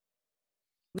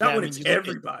 Not when it's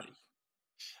everybody.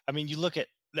 You look at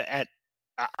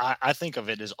I think of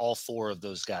it as all four of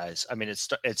those guys. I mean,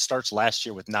 it starts last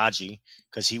year with Najee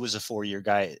because he was a 4-year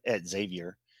guy at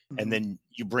Xavier. Mm-hmm. And then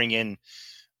you bring in,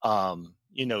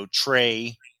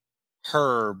 Trey,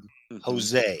 Herb,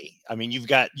 Jose. I mean, you've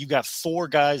got 4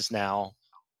 guys now,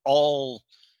 all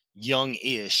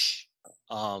young-ish.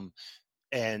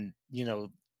 And,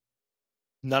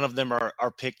 none of them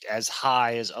are picked as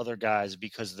high as other guys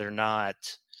because they're not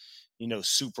 –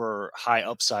 super high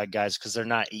upside guys because they're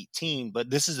not 18. But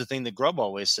this is the thing that Grubb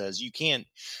always says. You can't,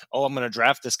 I'm going to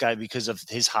draft this guy because of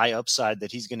his high upside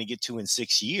that he's going to get to in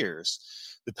 6 years.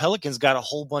 The Pelicans got a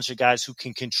whole bunch of guys who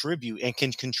can contribute and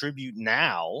can contribute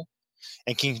now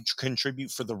and can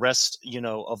contribute for the rest,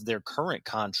 of their current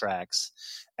contracts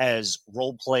as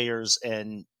role players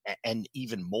and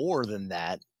even more than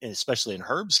that, especially in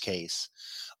Herb's case.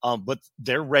 But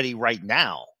they're ready right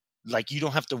now. Like, you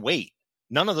don't have to wait.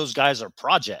 None of those guys are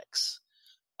projects.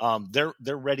 They're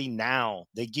ready now.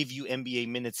 They give you NBA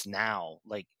minutes now.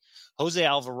 Like Jose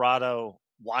Alvarado,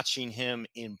 watching him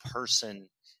in person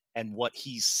and what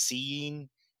he's seeing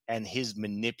and his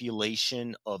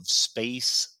manipulation of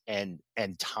space and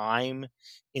time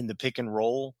in the pick and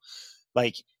roll,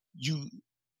 like you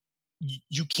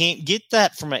can't get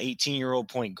that from an 18-year-old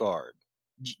point guard.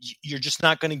 You're just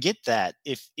not going to get that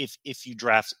if you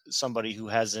draft somebody who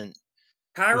hasn't.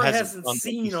 Kyra hasn't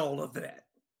seen all of that.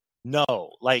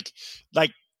 No, like I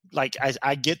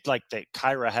get like that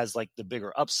Kyra has like the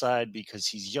bigger upside because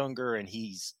he's younger and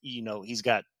he's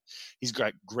got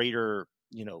greater,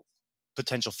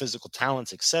 potential physical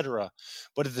talents, etc.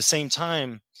 But at the same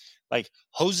time, like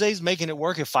Jose's making it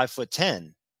work at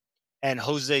 5'10", and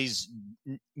Jose's,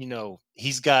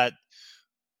 he's got,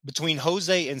 between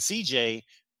Jose and CJ,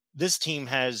 this team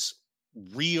has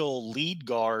real lead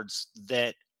guards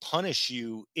that punish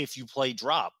you if you play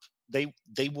drop. They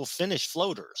will finish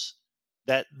floaters.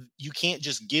 That you can't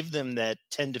just give them that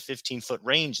 10 to 15 foot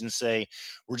range and say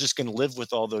we're just going to live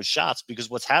with all those shots, because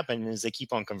what's happening is they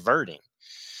keep on converting.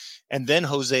 And then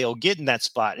Jose will get in that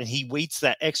spot and he waits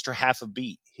that extra half a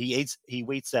beat. He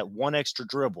waits that one extra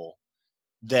dribble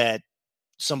that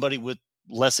somebody with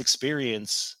less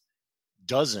experience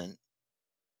doesn't.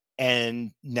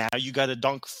 And now you got a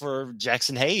dunk for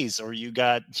Jackson Hayes, or you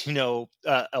got,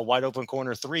 a wide open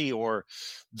corner three, or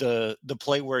the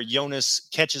play where Jonas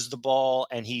catches the ball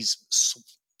and he's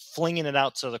flinging it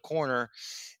out to the corner.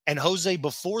 And Jose,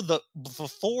 before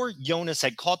Jonas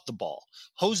had caught the ball,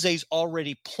 Jose's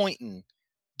already pointing,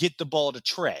 get the ball to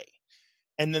Trey.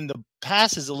 And then the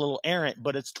pass is a little errant,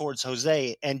 but it's towards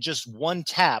Jose, and just one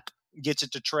tap gets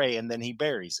it to Trey, and then he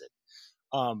buries it.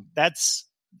 That's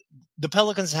the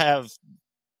Pelicans have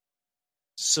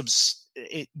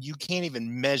you can't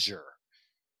even measure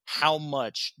how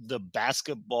much the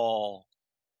basketball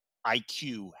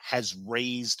IQ has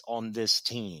raised on this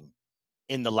team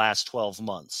in the last 12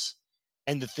 months.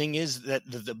 And the thing is that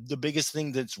the biggest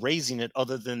thing that's raising it,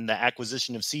 other than the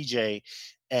acquisition of CJ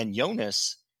and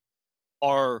Jonas,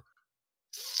 are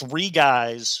three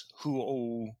guys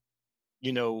who,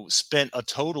 spent a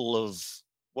total of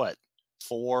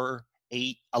 4,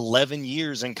 8, 11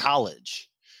 years in college.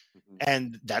 Mm-hmm.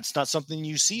 And that's not something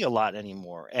you see a lot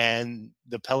anymore. And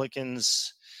the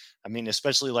Pelicans, I mean,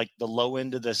 especially like the low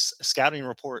end of this scouting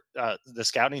report, the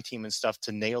scouting team and stuff,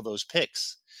 to nail those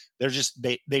picks,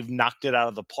 they've knocked it out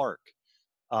of the park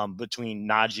between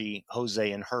Najee,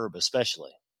 Jose, and Herb,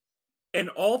 especially. And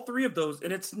all three of those,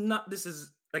 and it's not, this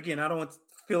is, again, I don't want to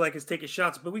feel like it's taking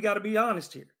shots, but we got to be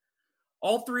honest here.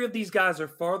 All three of these guys are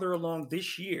farther along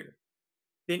this year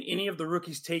than any of the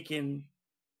rookies taken,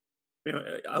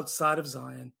 outside of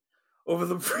Zion over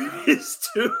the previous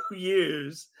 2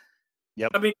 years.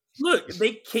 Yep. I mean, look,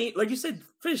 they came, like you said,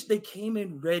 Fish, they came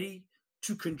in ready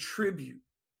to contribute.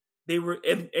 They were,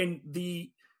 and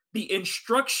the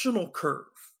instructional curve,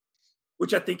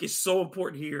 which I think is so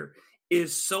important here,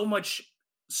 is so much,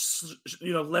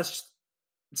 less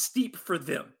steep for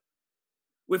them.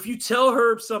 If you tell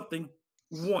Herb something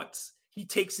once, he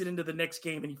takes it into the next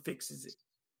game and he fixes it.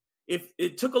 If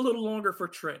it took a little longer for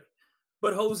Trey,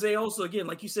 but Jose also, again,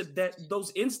 like you said, that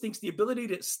those instincts, the ability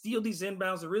to steal these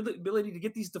inbounds, the ability to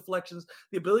get these deflections,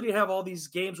 the ability to have all these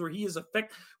games where he is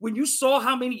effective. When you saw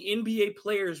how many NBA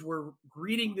players were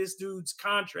greeting this dude's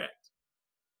contract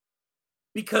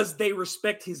because they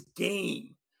respect his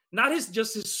game, not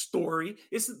just his story.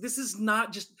 This is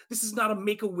not a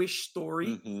Make-A-Wish story.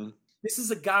 Mm-hmm. This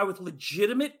is a guy with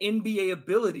legitimate NBA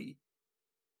ability,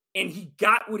 and he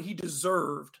got what he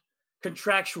deserved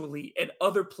contractually, and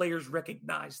other players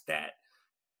recognize that.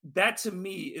 That to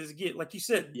me is, again, like you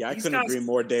said. Yeah, I couldn't agree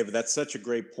more, David. That's such a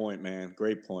great point, man.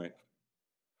 Great point.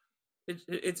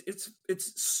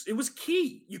 It was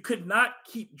key. You could not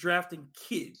keep drafting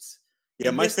kids. Yeah,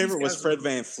 my favorite was Fred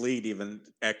VanVleet, even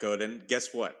echoed. And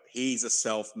guess what? He's a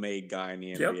self-made guy in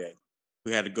the NBA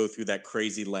who had to go through that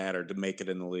crazy ladder to make it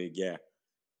in the league. Yeah.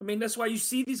 I mean, that's why you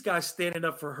see these guys standing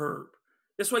up for Herb.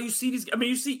 That's why you see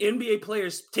you see NBA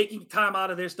players taking time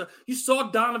out of their stuff. You saw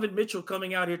Donovan Mitchell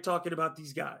coming out here talking about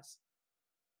these guys.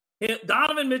 And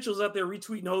Donovan Mitchell's out there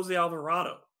retweeting Jose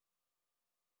Alvarado.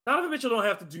 Donovan Mitchell don't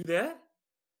have to do that.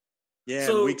 Yeah,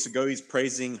 so, weeks ago he's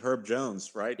praising Herb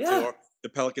Jones, right? Yeah. The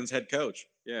Pelicans head coach.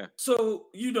 Yeah. So,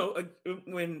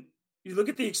 when you look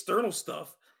at the external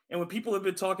stuff, and when people have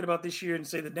been talking about this year and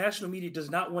say the national media does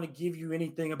not want to give you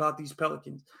anything about these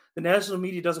Pelicans, the national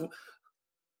media doesn't.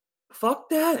 Fuck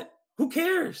that. Who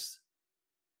cares?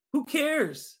 Who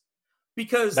cares?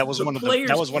 Because that was one of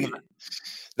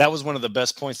the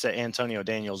best points that Antonio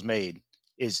Daniels made,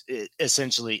 is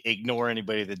essentially ignore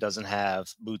anybody that doesn't have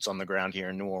boots on the ground here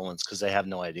in New Orleans, because they have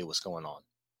no idea what's going on.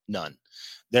 None.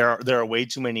 There are way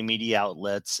too many media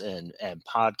outlets and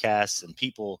podcasts and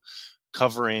people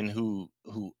covering who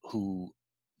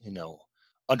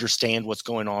understand what's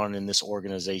going on in this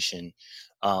organization.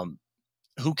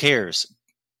 Who cares?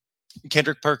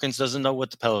 Kendrick Perkins doesn't know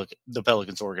what the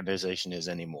Pelicans organization is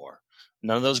anymore.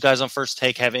 None of those guys on First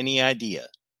Take have any idea.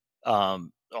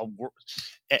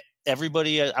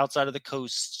 Everybody outside of the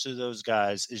coast to those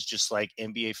guys is just like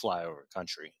NBA flyover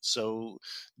country. So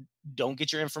don't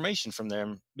get your information from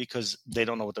them, because they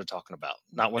don't know what they're talking about.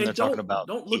 Not when they're talking about.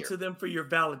 Don't look to them for your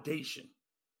validation.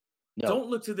 No. Don't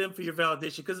look to them for your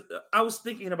validation, because I was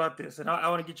thinking about this, and I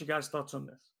want to get you guys' thoughts on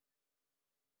this.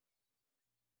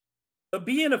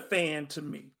 Being a fan to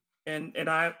me, and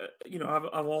I've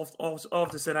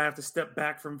often said I have to step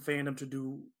back from fandom to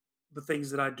do the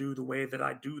things that I do the way that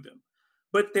I do them.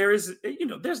 But there is,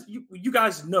 you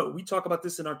guys know, we talk about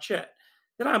this in our chat,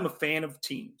 that I'm a fan of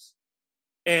teams.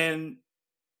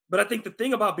 But I think the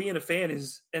thing about being a fan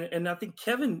is, and I think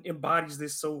Kevin embodies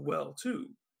this so well too.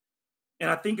 And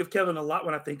I think of Kevin a lot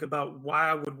when I think about why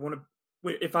I would want to,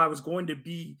 if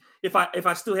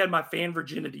I still had my fan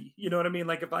virginity, you know what I mean?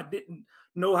 Like if I didn't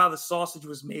know how the sausage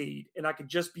was made and I could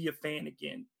just be a fan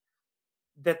again,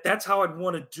 that's how I'd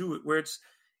want to do it, where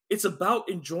it's about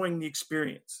enjoying the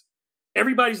experience.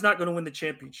 Everybody's not going to win the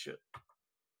championship.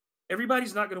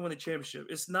 Everybody's not going to win the championship.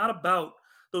 It's not about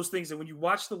those things. And when you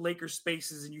watch the Lakers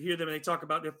spaces and you hear them and they talk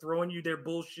about they're throwing you their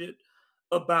bullshit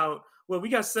about, well, we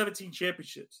got 17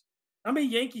 championships. I'm a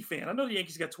Yankee fan. I know the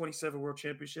Yankees got 27 world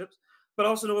championships, but I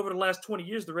also know over the last 20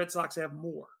 years, the Red Sox have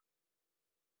more.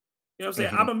 You know what I'm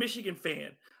saying? Mhm. I'm a Michigan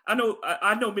fan.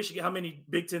 I know Michigan, how many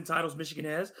Big Ten titles Michigan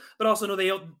has, but also know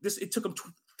it took them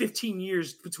 15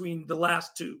 years between the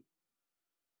last two.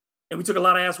 And we took a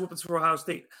lot of ass whoopings for Ohio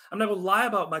State. I'm not going to lie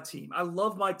about my team. I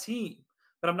love my team,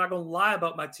 but I'm not going to lie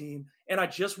about my team. And I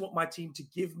just want my team to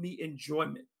give me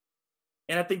enjoyment.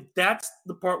 And I think that's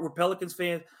the part where Pelicans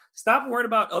fans stop worrying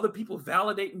about other people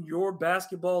validating your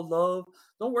basketball love.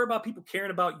 Don't worry about people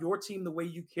caring about your team the way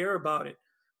you care about it.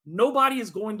 Nobody is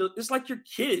going to, it's like your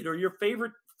kid or your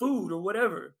favorite food or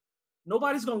whatever.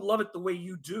 Nobody's going to love it the way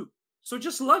you do. So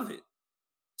just love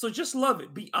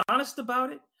it. Be honest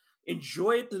about it.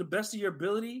 Enjoy it to the best of your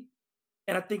ability.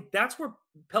 And I think that's where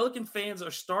Pelican fans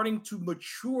are starting to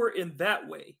mature in that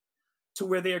way, to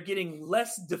where they are getting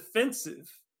less defensive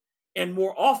and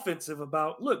more offensive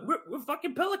about, look, we're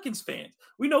fucking Pelicans fans.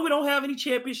 We know we don't have any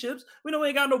championships. We know we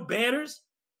ain't got no banners.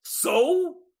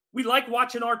 So we like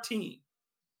watching our team.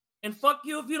 And fuck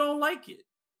you if you don't like it.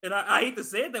 And I hate to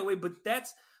say it that way, but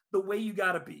that's the way you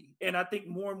got to be. And I think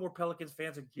more and more Pelicans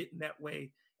fans are getting that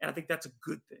way. And I think that's a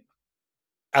good thing.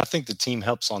 I think the team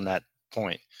helps on that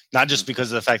point, not just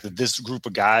because of the fact that this group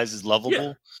of guys is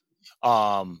lovable.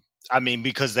 Yeah. I mean,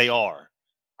 because they are.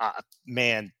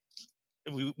 Man,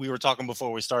 we were talking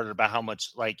before we started about how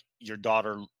much like your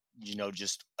daughter,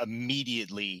 just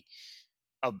immediately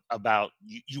about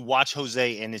you watch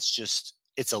Jose and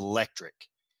it's electric.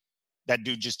 That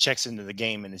dude just checks into the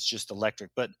game and it's just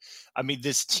electric. But I mean,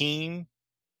 this team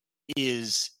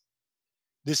makes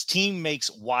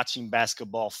watching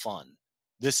basketball fun.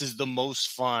 This is the most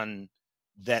fun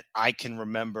that I can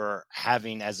remember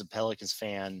having as a Pelicans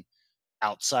fan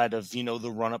outside of,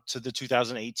 the run up to the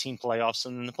 2018 playoffs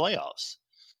and the playoffs.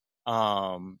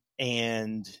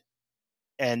 And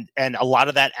a lot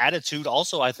of that attitude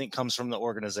also, I think, comes from the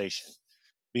organization,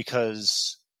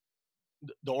 because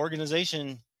the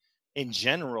organization in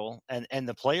general and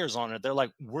the players on it, they're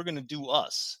like, we're going to do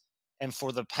us. And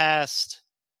for the past,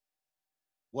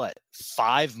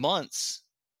 5 months,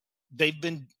 they've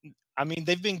been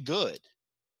good.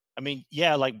 I mean,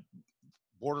 yeah, like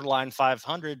borderline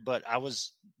 500, but I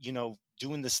was,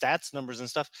 doing the stats numbers and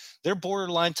stuff. They're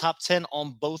borderline top 10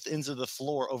 on both ends of the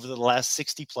floor over the last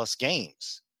 60 plus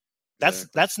games.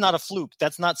 That's not a fluke.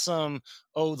 That's not some,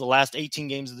 the last 18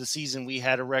 games of the season, we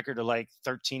had a record of like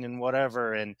 13 and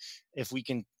whatever. And if we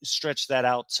can stretch that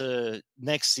out to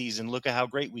next season, look at how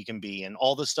great we can be. And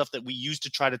all the stuff that we used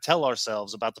to try to tell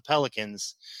ourselves about the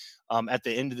Pelicans at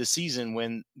the end of the season,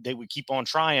 when they would keep on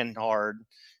trying hard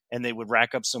and they would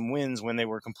rack up some wins when they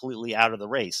were completely out of the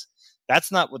race.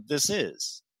 That's not what this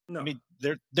is. No. I mean,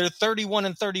 they're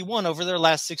 31-31 over their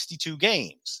last 62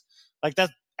 games. Like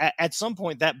that. At some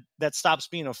point that stops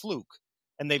being a fluke.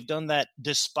 And they've done that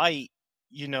despite,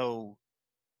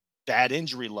 bad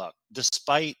injury luck,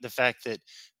 despite the fact that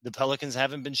the Pelicans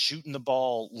haven't been shooting the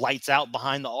ball lights out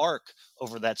behind the arc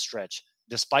over that stretch,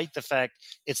 despite the fact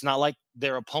it's not like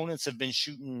their opponents have been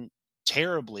shooting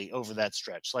terribly over that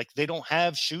stretch. Like they don't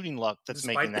have shooting luck that's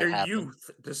making that happen.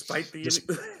 Despite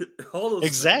all those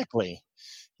exactly. Things.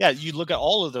 Yeah, you look at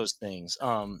all of those things.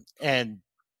 And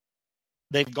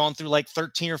they've gone through like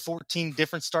 13 or 14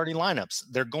 different starting lineups.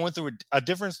 They're going through a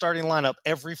different starting lineup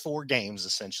every 4 games,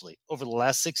 essentially, over the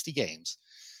last 60 games.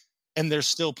 And they're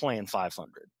still playing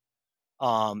 500.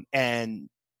 And,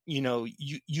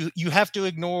 you have to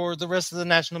ignore the rest of the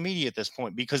national media at this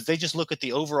point, because they just look at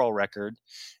the overall record.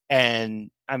 And,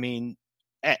 I mean,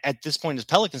 at this point as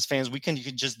Pelicans fans, you can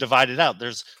just divide it out.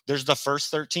 There's the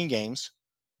first 13 games,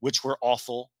 which were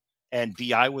awful. And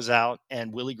BI was out,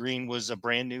 and Willie Green was a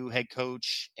brand new head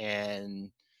coach,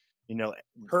 and Herb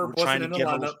we're trying to get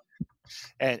lineup.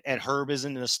 And Herb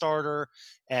isn't a starter,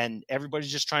 and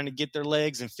everybody's just trying to get their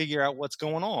legs and figure out what's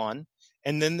going on.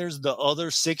 And then there's the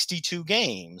other 62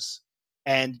 games,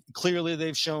 and clearly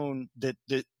they've shown that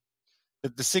the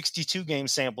 62 game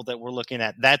sample that we're looking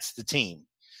at, that's the team.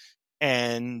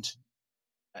 And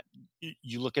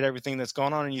you look at everything that's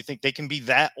gone on, and you think they can be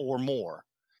that or more.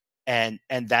 And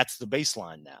that's the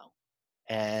baseline now.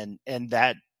 And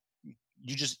that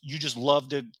you just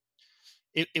loved it.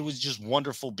 It was just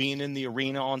wonderful being in the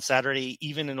arena on Saturday,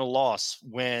 even in a loss,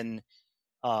 when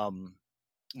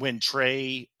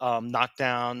Trey knocked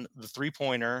down the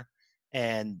 3-pointer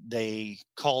and they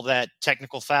call that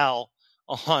technical foul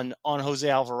on Jose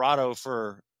Alvarado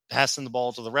for passing the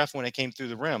ball to the ref when it came through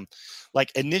the rim.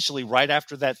 Like initially, right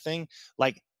after that thing,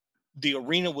 like the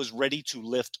arena was ready to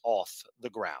lift off the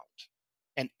ground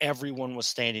and everyone was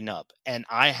standing up. And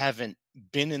I haven't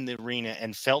been in the arena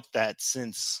and felt that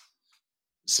since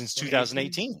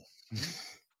 2018.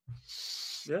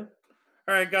 Yeah.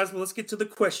 All right, guys. Well, let's get to the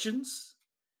questions.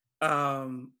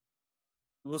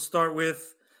 We'll start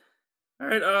with. All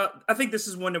right. I think this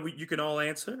is one that you can all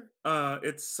answer.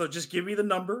 So just give me the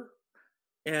number,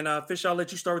 and Fish, I'll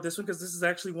let you start with this one because this is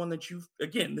actually one that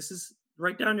this is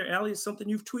right down your alley. It's something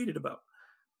you've tweeted about.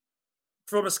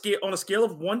 On a scale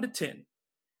of 1 to 10,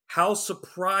 how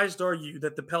surprised are you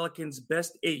that the Pelicans'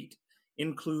 best 8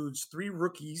 includes 3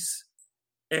 rookies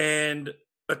and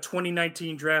a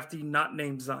 2019 draftee not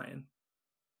named Zion?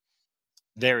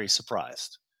 Very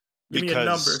surprised. Give me a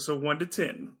number, so 1 to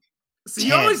 10. So 10.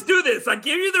 You always do this. I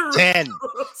give you the 10.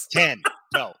 10.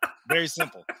 No, very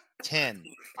simple. 10.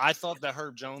 I thought that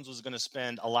Herb Jones was going to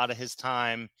spend a lot of his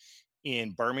time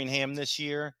in Birmingham this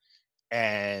year,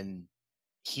 and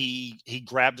he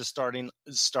grabbed a starting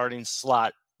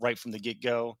slot right from the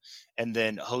get-go, and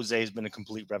then Jose has been a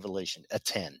complete revelation. A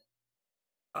 10.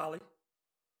 Ollie?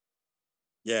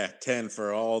 Yeah, 10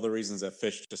 for all the reasons that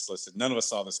Fish just listed. None of us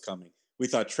saw this coming. We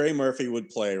thought Trey Murphy would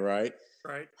play, right?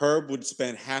 Right. Herb would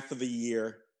spend half of the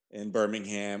year in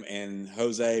Birmingham, and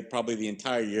Jose probably the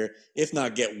entire year. If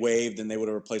not get waived, then they would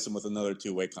have replaced him with another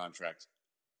 2-way contract.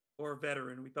 Or a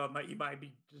veteran. We thought he might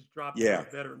be just dropped to a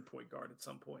veteran point guard at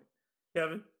some point.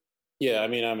 Kevin? Yeah, I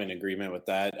mean, I'm in agreement with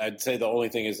that. I'd say the only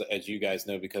thing is, as you guys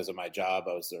know, because of my job,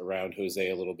 I was around Jose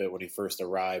a little bit when he first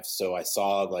arrived. So I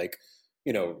saw,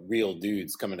 real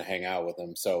dudes coming to hang out with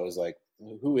him. So I was like,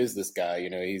 who is this guy?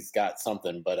 He's got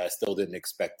something, but I still didn't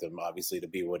expect him, obviously, to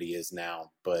be what he is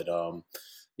now. But,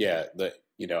 I'd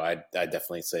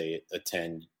definitely say a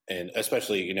 10. And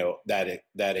especially,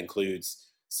 that includes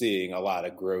seeing a lot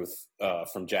of growth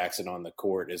from Jackson on the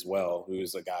court as well,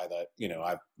 who's a guy that,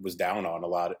 I was down on a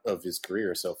lot of his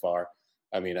career so far.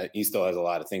 I mean, he still has a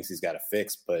lot of things he's got to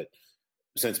fix, but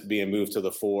since being moved to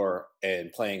the 4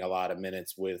 and playing a lot of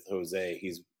minutes with Jose,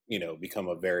 he's, become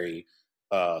a very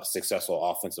successful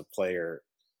offensive player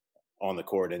on the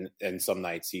court. And some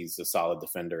nights he's a solid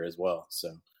defender as well.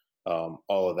 So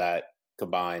all of that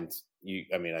combined,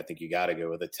 I think you got to go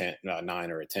with a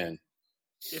 9 or a 10.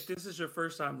 If this is your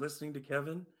first time listening to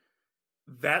Kevin,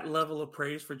 that level of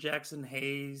praise for Jackson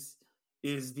Hayes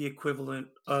is the equivalent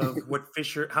of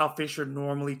how Fisher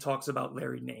normally talks about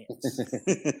Larry Nance.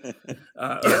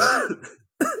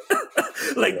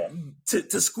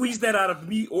 To squeeze that out of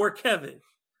me or Kevin,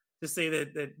 to say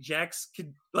that Jax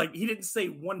could, he didn't say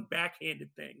one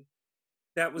backhanded thing.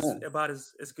 That was about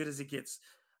as good as it gets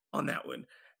on that one.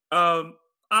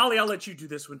 Ollie, I'll let you do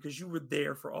this one because you were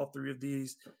there for all 3 of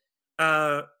these.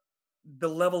 The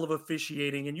level of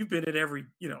officiating, and you've been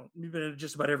at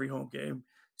just about every home game.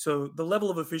 So the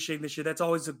level of officiating this year, that's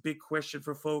always a big question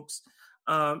for folks.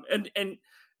 And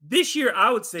this year,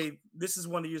 I would say this is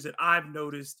one of the years that I've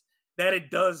noticed that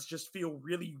it does just feel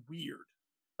really weird.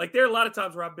 Like there are a lot of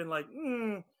times where I've been like,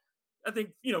 I think,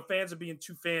 fans are being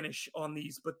too fanish on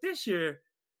these, but this year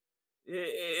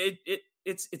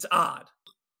it's odd,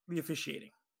 the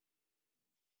officiating.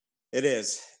 It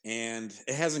is, and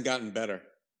it hasn't gotten better.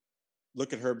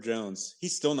 Look at Herb Jones.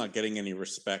 He's still not getting any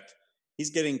respect. He's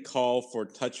getting called for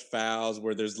touch fouls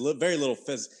where there's very little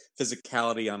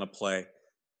physicality on a play.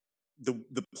 The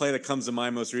play that comes to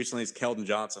mind most recently is Keldon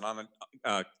Johnson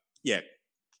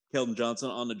Keldon Johnson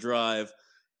on the drive,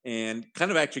 and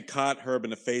kind of actually caught Herb in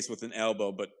the face with an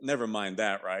elbow, but never mind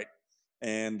that, right?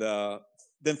 And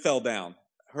then fell down.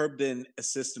 Herb didn't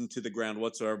assist him to the ground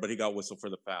whatsoever, but he got whistled for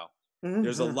the foul. Mm-hmm.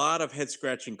 There's a lot of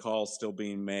head-scratching calls still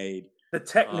being made. The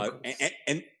technicals.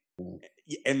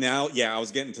 And now, I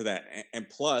was getting to that. And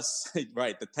plus,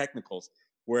 right, the technicals,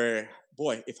 where,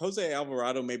 boy, if Jose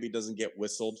Alvarado maybe doesn't get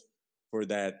whistled for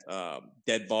that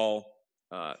dead ball,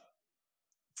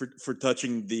 for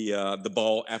touching the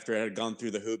ball after it had gone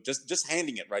through the hoop, just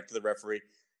handing it right to the referee,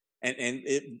 and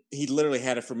he literally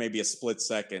had it for maybe a split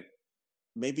second.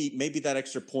 Maybe that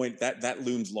extra point that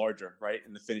looms larger, right,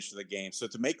 in the finish of the game. So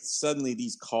to make suddenly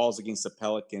these calls against the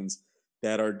Pelicans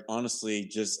that are honestly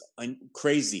just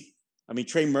crazy. I mean,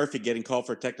 Trey Murphy getting called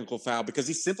for a technical foul because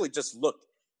he simply just looked.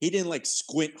 He didn't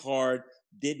squint hard,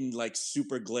 didn't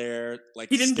super glare.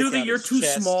 He didn't do the "you're too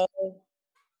small."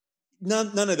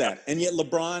 None of that. And yet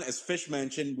LeBron, as Fish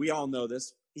mentioned, we all know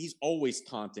this. He's always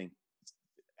taunting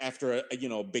after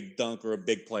a big dunk or a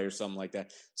big play or something like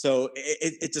that. So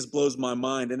it just blows my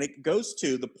mind. And it goes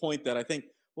to the point that I think,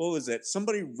 what was it?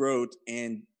 Somebody wrote,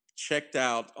 and checked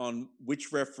out on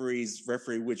which referees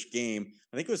referee which game.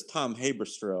 I think it was Tom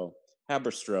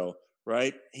Haberstroh,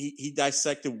 right? He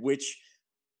dissected which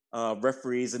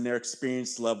referees and their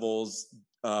experience levels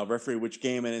referee which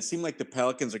game, and it seemed like the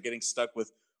Pelicans are getting stuck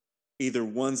with either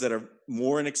ones that are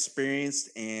more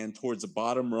inexperienced and towards the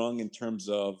bottom rung in terms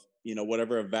of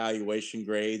whatever evaluation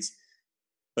grades.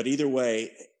 But either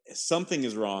way, something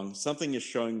is wrong. Something is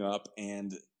showing up,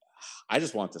 and I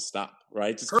just want to stop.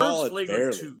 Right? Just call it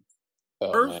fairly. 2.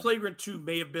 Oh, Flagrant 2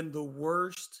 may have been the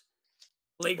worst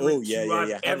Flagrant 2 I've How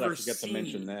did ever I forget seen. to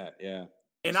mention that? Yeah.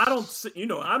 And I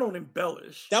don't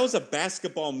embellish. That was a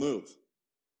basketball move.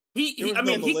 He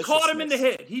caught him in the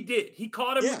head. He did. He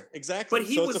caught him. Yeah, exactly. But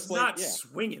he was not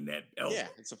swinging that elbow. Yeah,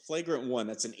 it's a flagrant one.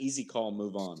 That's an easy call.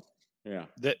 Move on. Yeah.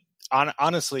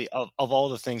 Honestly, of all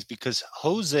the things, because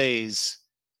Jose's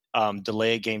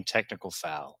delay a game technical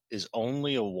foul is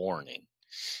only a warning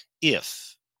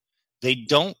if they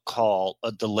don't call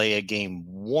a delay a game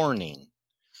warning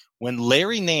when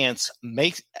Larry Nance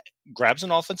grabs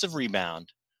an offensive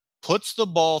rebound, puts the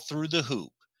ball through the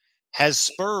hoop, has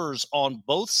Spurs on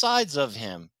both sides of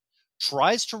him,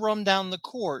 tries to run down the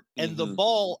court, and the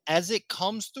ball, as it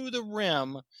comes through the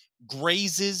rim,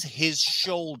 grazes his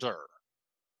shoulder.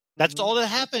 That's all that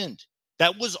happened.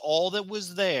 That was all that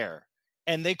was there.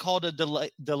 And they called a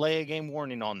delay a game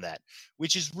warning on that,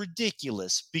 which is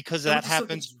ridiculous because that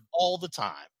happens all the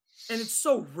time. And it's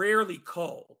so rarely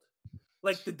called.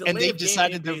 Like the delay and they of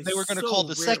decided game they were going to call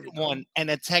the second one and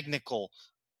a technical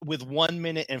with 1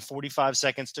 minute and 45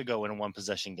 seconds to go in a one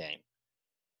possession game.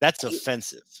 That's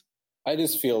offensive. I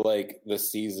just feel like the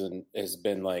season has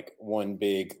been like one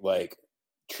big like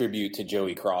tribute to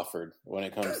Joey Crawford when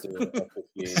it comes to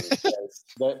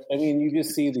I mean, you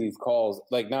just see these calls,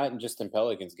 like not just in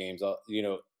Pelicans games.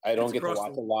 I don't get to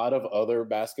watch a lot of other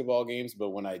basketball games, but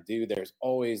when I do, there's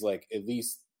always like at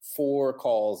least 4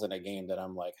 calls in a game that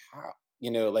I'm like, how?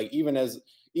 Like even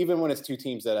when it's 2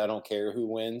 teams that I don't care who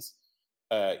wins,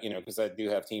 because I do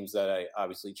have teams that I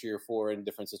obviously cheer for in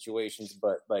different situations.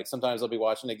 But like sometimes I'll be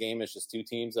watching a game, it's just 2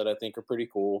 teams that I think are pretty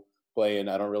cool playing.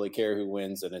 I don't really care who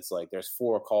wins, and it's like there's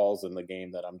 4 calls in the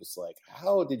game that I'm just like,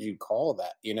 how did you call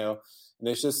that? And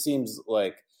it just seems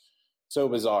like so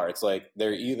bizarre. It's like the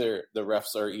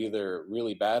refs are either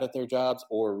really bad at their jobs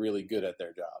or really good at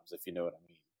their jobs, if you know what I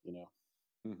mean.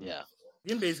 Yeah.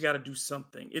 The NBA's got to do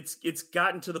something. It's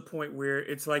gotten to the point where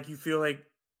it's like you feel like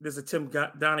there's a Tim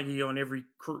Donaghy on every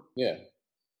crew. Yeah.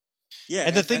 Yeah.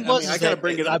 And the thing I got to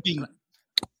bring it up.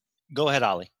 Go ahead,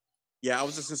 Ollie. Yeah, I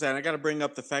was just going to say, and I got to bring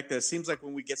up the fact that it seems like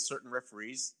when we get certain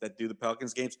referees that do the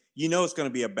Pelicans games, it's going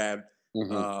to be a bad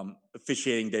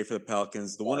officiating day for the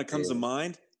Pelicans. The one that comes to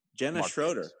mind, Jenna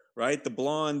Schroeder, right? The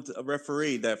blonde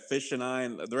referee that Fish and I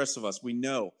and the rest of us, we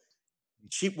know.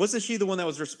 Wasn't she the one that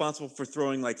was responsible for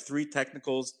throwing like 3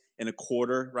 technicals in a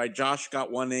quarter, right? Josh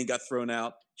got one and got thrown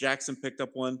out. Jackson picked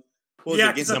up one. What was it,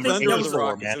 against the Thunder or the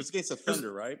Rockets? It was against the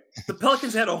Thunder, right? The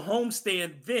Pelicans had a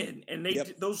homestand then, and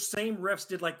those same refs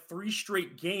did like 3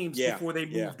 straight games before they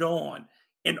moved on,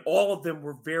 and all of them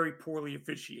were very poorly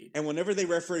officiated. And whenever they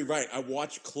referee, right, I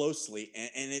watch closely,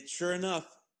 and it sure enough,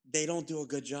 they don't do a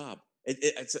good job.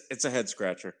 It's a head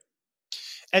scratcher.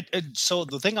 And so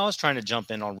the thing I was trying to jump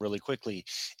in on really quickly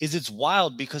is it's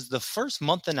wild because the first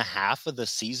month and a half of the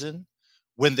season,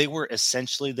 when they were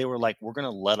like, we're going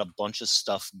to let a bunch of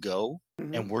stuff go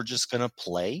and we're just going to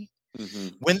play.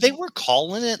 When they were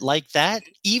calling it like that,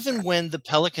 even when the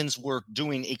Pelicans were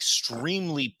doing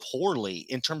extremely poorly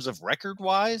in terms of record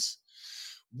wise,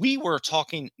 we were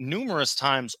talking numerous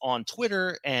times on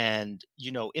Twitter and,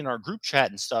 in our group chat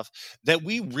and stuff that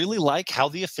we really like how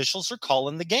the officials are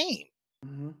calling the game.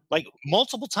 Like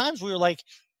multiple times we were like,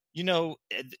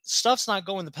 stuff's not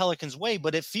going the Pelicans' way,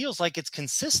 but it feels like it's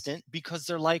consistent because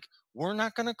they're like, we're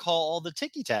not going to call all the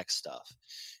ticky-tack stuff.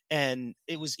 And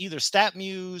it was either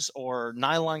StatMuse or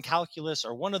Nylon Calculus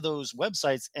or one of those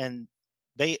websites, and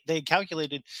they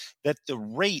calculated that the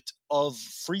rate of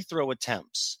free throw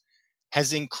attempts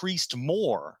has increased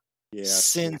more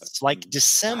since like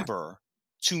December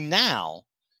to now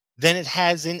than it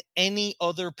has in any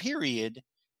other period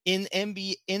in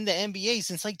the NBA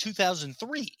since like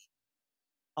 2003.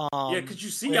 Because you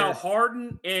see how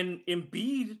Harden and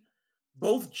Embiid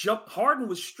both jumped. Harden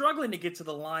was struggling to get to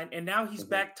the line, and now he's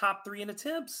back top 3 in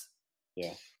attempts.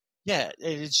 Yeah,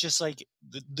 it's just like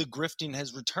the grifting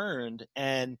has returned,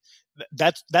 and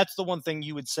that's the one thing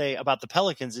you would say about the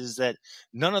Pelicans is that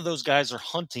none of those guys are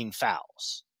hunting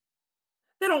fouls.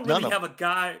 They don't really have a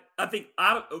guy. I think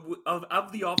out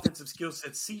of the offensive skill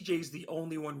set, CJ's the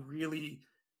only one really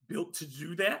built to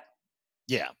do that.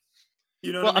 Yeah.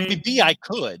 You know what I mean? B.I.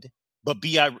 could. but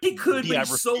Bi He could, but Bi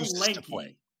he's so refuses to lanky.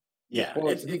 play. Yeah,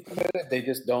 Well, he could. They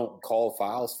just don't call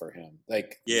fouls for him.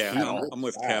 Like, Yeah, I'm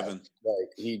with Kevin. Like,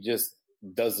 he just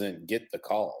doesn't get the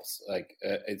calls. Like,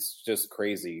 it's just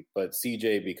crazy. But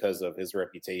CJ, because of his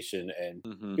reputation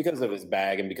and because of his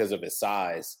bag and because of his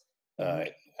size, I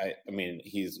mean,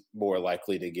 he's more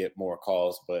likely to get more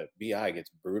calls. But Bi gets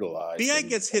brutalized. Bi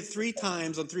gets hit 3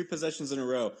 times on 3 possessions in a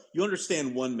row. You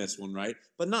understand one missed one, right?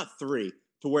 But not 3,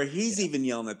 to where he's even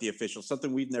yelling at the official,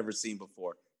 something we've never seen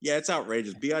before. Yeah, it's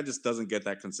outrageous. Bi just doesn't get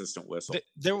that consistent whistle.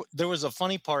 There was a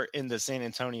funny part in the San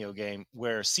Antonio game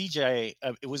where CJ,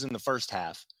 it was in the first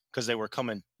half because they were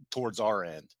coming towards our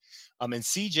end. And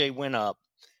CJ went up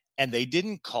and they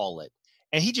didn't call it.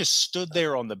 And he just stood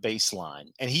there on the baseline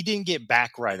and he didn't get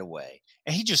back right away.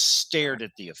 And he just stared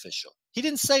at the official. He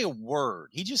didn't say a word.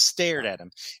 He just stared at him.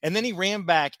 And then he ran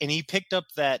back and he picked up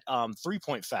that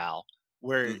 3-point foul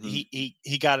where he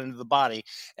got into the body.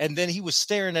 And then he was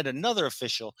staring at another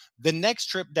official. The next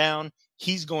trip down,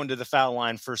 he's going to the foul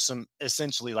line for some,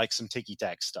 essentially like some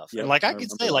ticky-tack stuff. Yep, and like I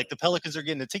could say, like the Pelicans are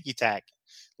getting a ticky-tack.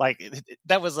 Like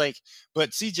that was like, but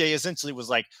CJ essentially was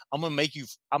like, I'm going to make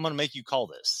you call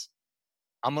this.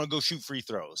 I'm going to go shoot free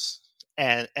throws.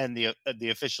 And the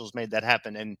officials made that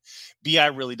happen. And Bi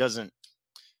really doesn't,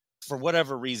 for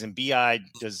whatever reason, Bi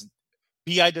does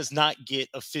not get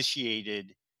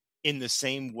officiated in the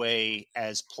same way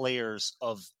as players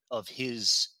of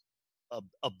his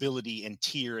ability and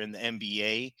tier in the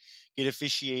NBA get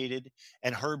officiated.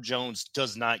 And Herb Jones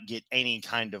does not get any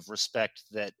kind of respect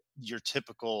that your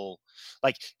typical,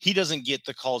 like, he doesn't get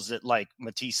the calls that like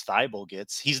Matisse Thybulle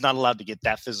gets. He's not allowed to get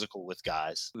that physical with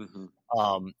guys.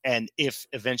 And if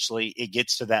eventually it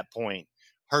gets to that point,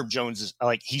 Herb Jones is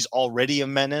like, he's already a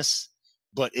menace,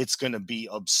 but it's going to be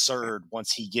absurd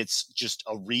once he gets just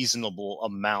a reasonable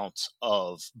amount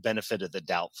of benefit of the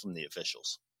doubt from the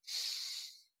officials.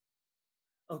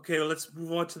 Okay, well, let's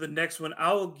move on to the next one.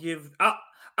 I'll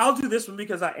do this one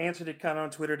because I answered it kind of on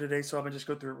Twitter today, so I'm gonna just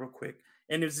go through it real quick.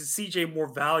 And is CJ more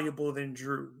valuable than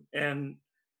Drew? And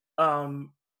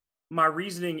my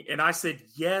reasoning, and I said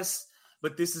yes,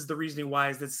 but this is the reasoning why,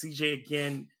 is that CJ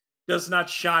again does not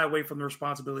shy away from the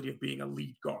responsibility of being a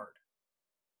lead guard.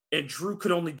 And Drew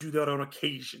could only do that on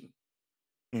occasion.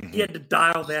 He had to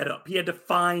dial that up. He had to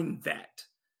find that.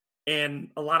 And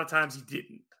a lot of times he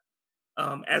didn't.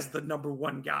 As the number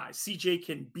one guy. CJ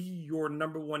can be your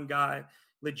number one guy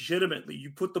legitimately.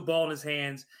 You put the ball in his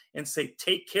hands and say,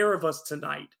 take care of us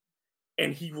tonight.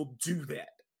 And he will do that.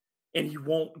 And he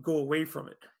won't go away from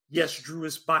it. Yes, Drew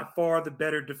is by far the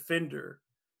better defender.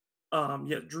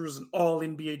 Drew is an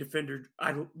all-NBA defender.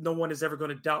 No one is ever going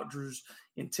to doubt Drew's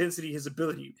intensity, his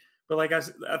ability. But like I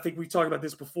think we talked about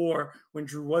this before when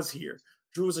Drew was here.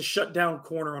 Drew was a shutdown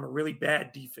corner on a really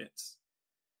bad defense.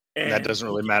 And that doesn't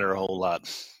really matter a whole lot.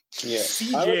 Yeah.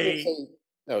 CJ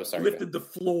lifted the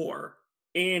floor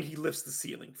and he lifts the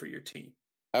ceiling for your team.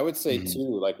 I would say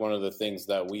too, like one of the things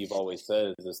that we've always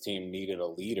said is this team needed a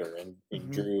leader,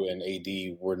 and Drew and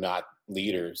AD were not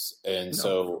leaders. And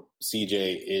so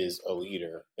CJ is a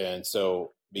leader. And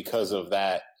so because of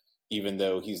that, even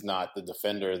though he's not the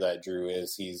defender that Drew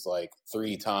is, he's like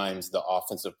 3 times the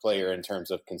offensive player in terms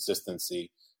of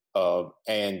consistency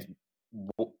and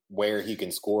where he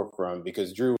can score from,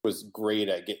 because Drew was great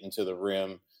at getting to the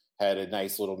rim, had a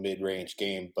nice little mid-range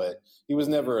game, but he was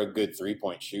never a good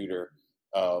 3-point shooter.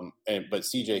 But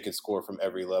CJ can score from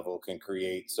every level, can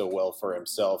create so well for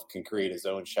himself, can create his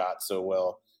own shot so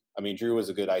well. I mean, Drew was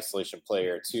a good isolation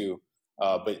player too,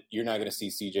 but you're not going to see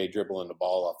CJ dribbling the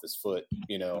ball off his foot.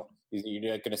 You know,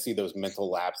 you're not going to see those mental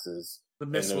lapses, the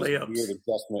missed layups, weird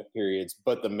adjustment periods.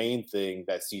 But the main thing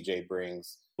that CJ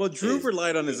brings. Well, Drew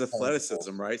relied on his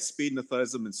athleticism, right? Speed and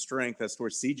athleticism and strength. That's where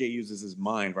CJ uses his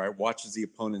mind, right? Watches the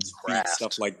opponent's feet,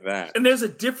 stuff like that. And there's a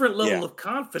different level of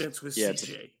confidence with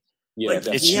CJ. Yeah, like,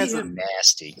 it's just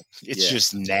nasty. It's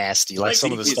just nasty. Like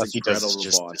some of the stuff he does is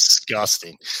just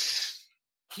disgusting.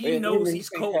 He knows he's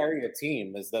cold. Carry a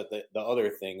team is that the other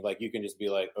thing. Like, you can just be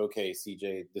like, okay,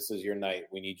 CJ, this is your night.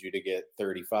 We need you to get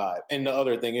 35. And the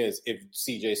other thing is, if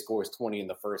CJ scores 20 in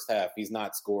the first half, he's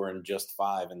not scoring just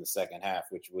 5 in the second half,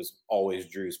 which was always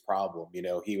Drew's problem. You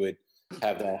know, he would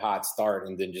have that hot start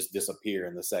and then just disappear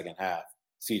in the second half.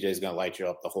 CJ's going to light you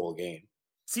up the whole game.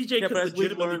 CJ could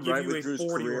legitimately give you a Drew's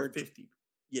 40 career, or 50.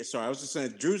 Yeah, sorry, I was just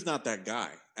saying, Drew's not that guy.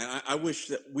 And I wish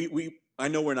that I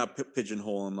know we're not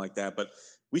pigeonholing him like that, but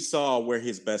we saw where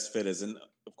his best fit is. And,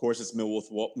 of course, it's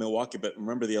Milwaukee. But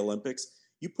remember the Olympics?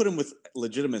 You put him with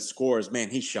legitimate scores, man,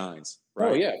 he shines.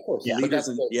 Right? Oh, yeah, of course. Yeah, he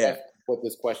doesn't. what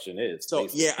this question is. So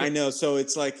basically. yeah, I know. So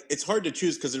it's like it's hard to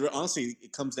choose because honestly,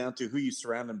 it comes down to who you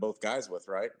surround them both guys with,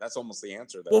 right? That's almost the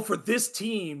answer. There. Well, for this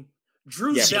team,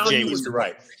 Drew's yeah, value CJ was you're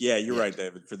right. Yeah, you're right,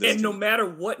 David. For this, and team. no matter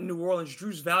what in New Orleans,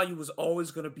 Drew's value was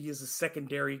always going to be as a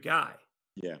secondary guy.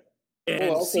 Yeah, and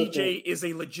CJ is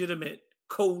a legitimate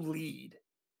co-lead.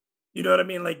 You know what I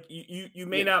mean? Like you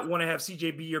may not want to have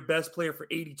CJ be your best player for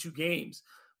 82 games,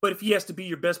 but if he has to be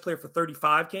your best player for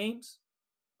 35 games,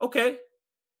 okay.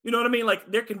 You know what I mean? Like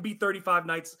there can be 35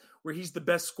 nights where he's the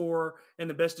best scorer and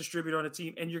the best distributor on the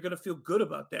team, and you're going to feel good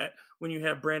about that when you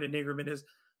have Brandon Ingram in his.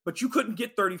 But you couldn't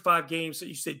get 35 games, so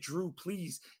you said, Drew,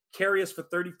 please carry us for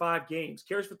 35 games,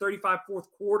 carry us for 35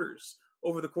 fourth quarters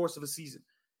over the course of a season.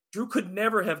 Drew could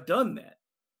never have done that,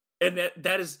 and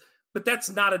that is. But that's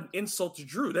not an insult to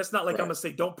Drew. That's not like I'm going to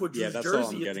say, don't put Drew's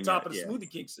jersey at the top of the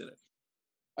Smoothie King Center.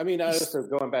 I mean, also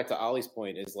going back to Ollie's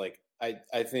point is like,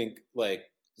 I think like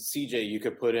CJ, you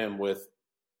could put him with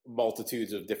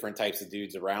multitudes of different types of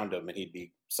dudes around him and he'd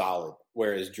be solid.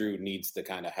 Whereas Drew needs to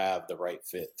kind of have the right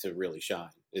fit to really shine.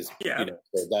 I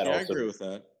agree with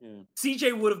that. Yeah.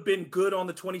 CJ would have been good on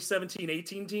the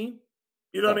 2017-18 team.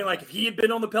 You know what I mean? Like if he had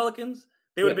been on the Pelicans,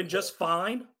 they would have been just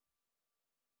fine.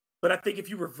 But I think if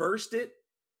you reversed it,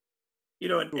 you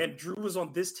know, and Drew was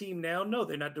on this team now, no,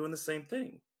 they're not doing the same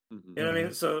thing. Mm-hmm. You know what I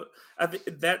mean? So I think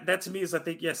that to me is, I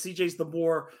think, CJ's the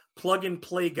more plug and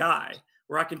play guy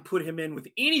where I can put him in with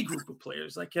any group of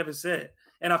players, like Kevin said.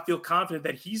 And I feel confident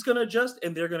that he's going to adjust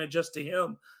and they're going to adjust to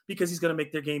him because he's going to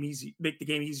make the game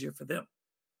easier for them.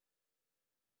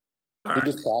 He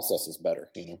just processes better,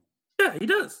 you know? Yeah, he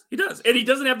does. He does. And he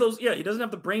doesn't have those, he doesn't have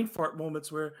the brain fart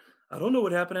moments where I don't know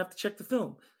what happened. I have to check the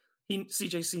film.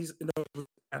 CJ sees and knows what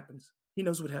happens. He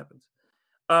knows what happens.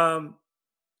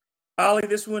 Ollie,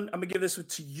 this one, I'm going to give this one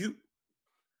to you.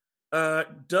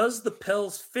 Does the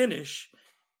Pels finish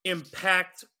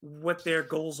impact what their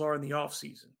goals are in the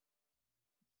offseason?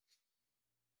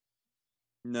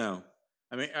 No.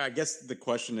 I mean, I guess the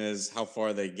question is how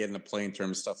far they get in the play in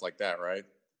terms of stuff like that, right?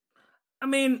 I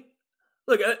mean,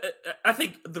 look, I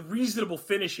think the reasonable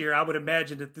finish here, I would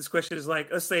imagine that this question is like,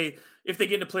 let's say if they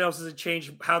get into playoffs, does it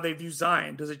change how they view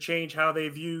Zion? Does it change how they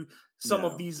view some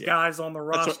of these guys on the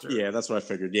roster? That's what I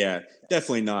figured. Yeah,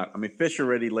 definitely not. I mean, Fish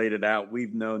already laid it out.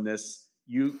 We've known this.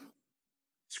 You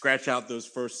scratch out those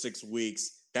first 6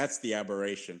 weeks. That's the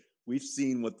aberration. We've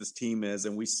seen what this team is,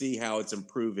 and we see how it's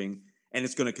improving, and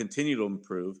it's going to continue to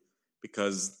improve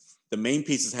because the main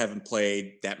pieces haven't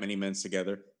played that many minutes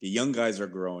together. The young guys are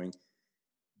growing.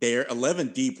 They're 11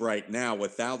 deep right now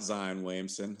without Zion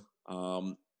Williamson.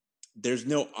 There's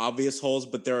no obvious holes,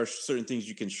 but there are certain things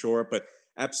you can shore up, but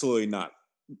absolutely not.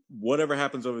 Whatever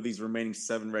happens over these remaining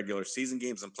 7 regular season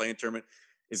games and playing tournament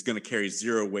is going to carry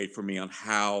zero weight for me on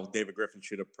how David Griffin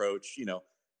should approach,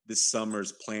 this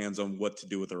summer's plans on what to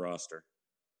do with the roster.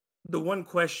 The one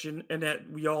question, and that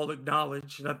we all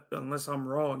acknowledge, unless I'm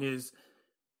wrong, is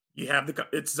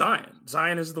it's Zion.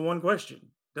 Zion is the one question.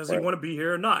 Does he want to be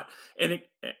here or not? And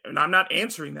I'm not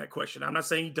answering that question. I'm not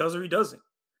saying he does or he doesn't.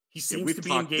 He seems to be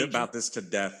engaged. We've talked about this to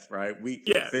death, right? We've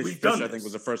done this. I think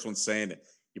was the first one saying it.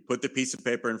 You put the piece of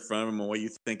paper in front of him on what you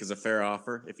think is a fair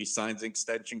offer. If he signs an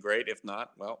extension, great. If not,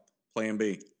 well, plan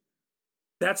B.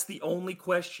 That's the only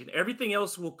question. Everything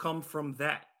else will come from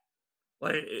that.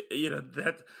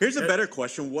 Here's a better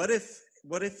question. What if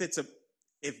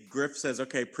Griff says,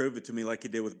 okay, prove it to me like he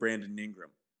did with Brandon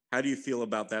Ingram? How do you feel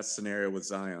about that scenario with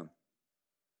Zion?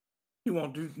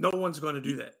 No one's going to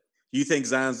do that. You think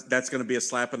that's going to be a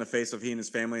slap in the face of he and his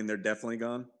family and they're definitely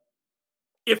gone?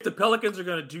 If the Pelicans are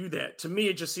going to do that, to me,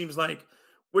 it just seems like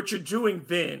what you're doing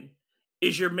then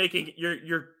is you're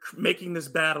making this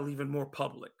battle even more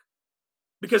public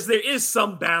because there is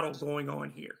some battle going on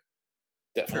here.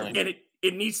 Definitely. And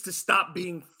it needs to stop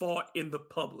being fought in the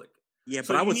public. Yeah,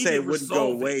 but I would say it wouldn't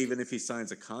go away even if he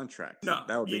signs a contract. No,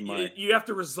 that would be you have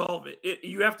to resolve it.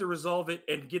 You have to resolve it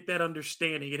and get that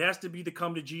understanding. It has to be the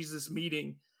come to Jesus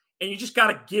meeting, and you just got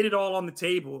to get it all on the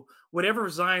table. Whatever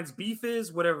Zion's beef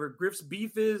is, whatever Griff's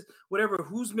beef is, whatever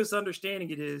whose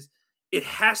misunderstanding it is, it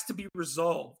has to be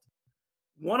resolved.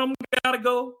 One of them got to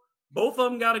go. Both of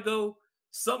them got to go.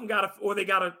 Or they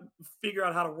got to figure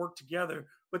out how to work together.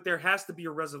 But there has to be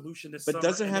a resolution this summer. But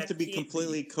does it have to be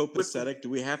completely copacetic? Do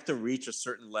we have to reach a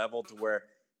certain level to where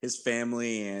his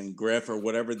family and Griff or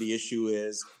whatever the issue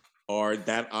is are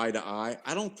that eye to eye?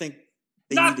 I don't think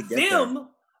they need to get there.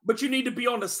 But you need to be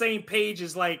on the same page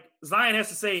as like Zion has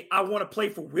to say, I want to play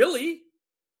for Willie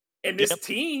and this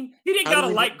team. He didn't got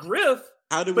to like Griff.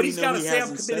 How do we but he's got know to say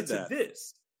I'm committed to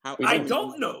this. I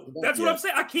don't know. That's what I'm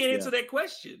saying. I can't answer that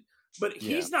question. But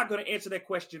he's not going to answer that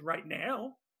question right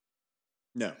now.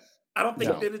 No. I don't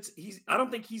think No. that I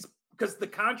don't think he's because the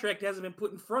contract hasn't been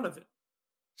put in front of him.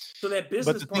 So that But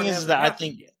business the part thing is hasn't that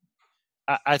happened yet.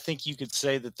 I think you could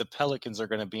say that the Pelicans are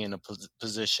going to be in a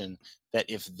position that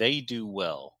if they do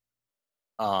well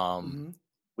Mhm.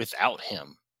 without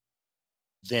him,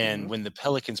 then Mhm. when the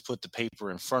Pelicans put the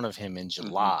paper in front of him in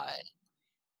July,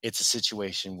 it's a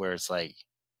situation where it's like,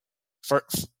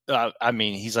 I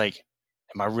mean, he's like,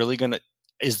 am I really going to,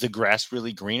 is the grass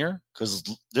really greener? Because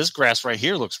this grass right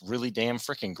here looks really damn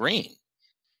freaking green.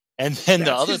 And then the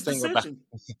That's other his thing about, decision.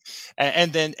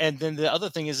 and then the other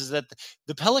thing is that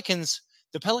the Pelicans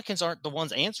aren't the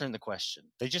ones answering the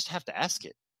question. They just have to ask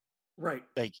it. Right.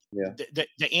 Like Yeah.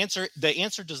 the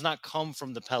answer does not come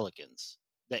from the Pelicans.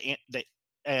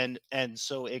 And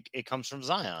so it comes from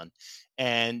Zion.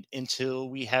 And until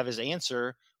we have his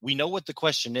answer, we know what the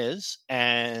question is,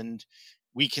 and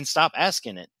we can stop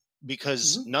asking it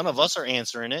because none of us are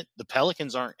answering it. The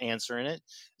Pelicans aren't answering it.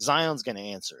 Zion's going to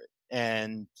answer it,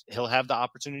 and he'll have the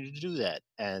opportunity to do that.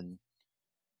 And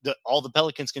all the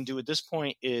Pelicans can do at this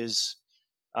point is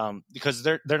because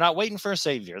they're not waiting for a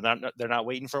savior. They're not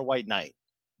waiting for a white knight.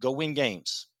 Go win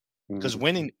games because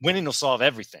winning will solve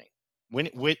everything.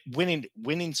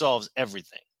 Winning solves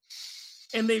everything.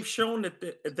 And they've shown that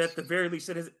the very least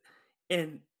it is,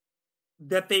 and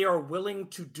that they are willing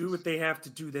to do what they have to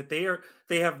do. That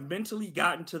they have mentally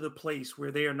gotten to the place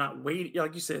where they are not waiting.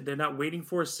 Like you said, they're not waiting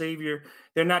for a savior.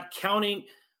 They're not counting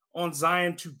on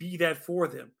Zion to be that for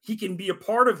them. He can be a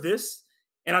part of this,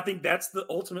 and I think that's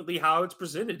ultimately how it's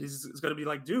presented. Is it's going to be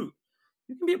like, dude,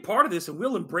 you can be a part of this, and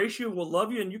we'll embrace you, and we'll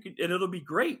love you, and and it'll be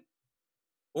great.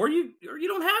 Or you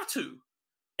don't have to.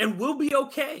 And we'll be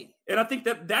okay. And I think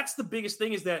that's the biggest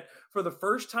thing is that for the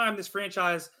first time, this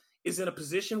franchise is in a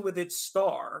position with its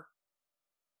star,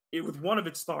 with one of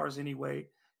its stars anyway,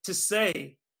 to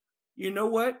say, you know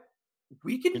what?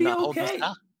 We can be okay.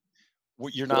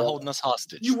 You're not holding us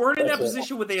hostage. You weren't in that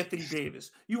position with Anthony Davis.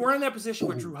 You weren't in that position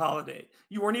with Drew Holiday.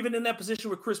 You weren't even in that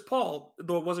position with Chris Paul,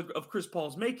 though it wasn't of Chris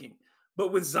Paul's making.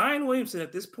 But with Zion Williamson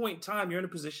at this point in time, you're in a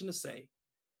position to say,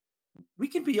 we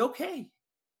can be okay.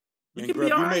 And Grub,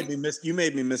 you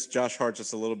made me miss Josh Hart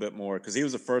just a little bit more because he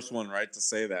was the first one, right, to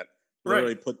say that.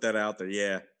 Literally put that out there.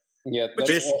 Yeah. But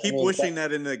keep wishing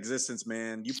that into existence,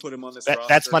 man. You put him on this roster.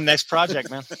 That's my next project,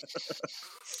 man.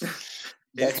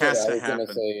 That's what I was going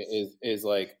to say is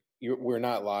like we're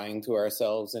not lying to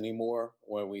ourselves anymore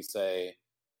when we say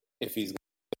if he's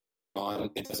on,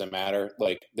 it doesn't matter.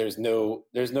 Like there's no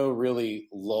really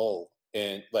lull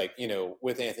in like,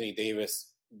 with Anthony Davis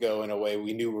going away,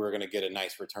 we knew we were going to get a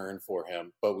nice return for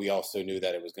him, but we also knew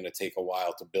that it was going to take a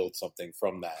while to build something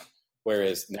from that.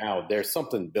 Whereas now there's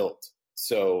something built.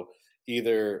 So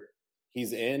either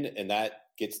he's in and that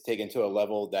gets taken to a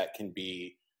level that can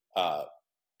be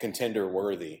contender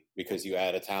worthy because you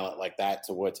add a talent like that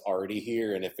to what's already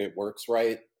here. And if it works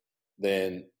right,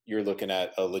 then you're looking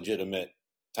at a legitimate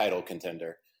title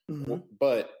contender.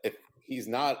 But if he's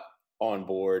not on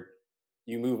board,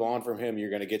 you move on from him,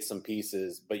 you're going to get some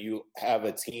pieces, but you have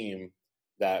a team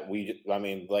that we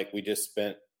just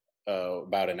spent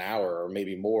about an hour or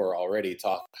maybe more already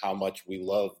talk how much we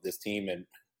love this team and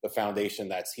the foundation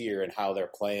that's here and how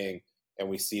they're playing. And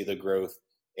we see the growth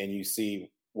and you see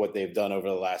what they've done over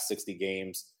the last 60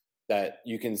 games, that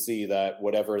you can see that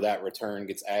whatever that return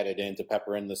gets added in to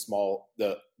pepper in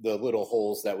the little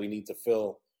holes that we need to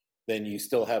fill, then you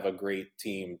still have a great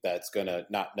team that's going to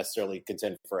not necessarily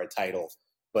contend for a title,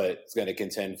 but it's going to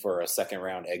contend for a second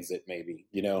round exit maybe,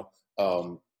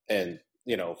 and,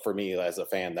 for me as a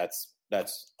fan, that's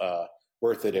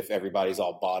worth it if everybody's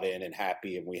all bought in and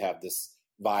happy and we have this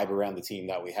vibe around the team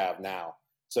that we have now.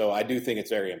 So I do think it's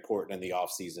very important in the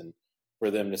off season for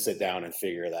them to sit down and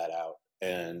figure that out.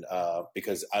 And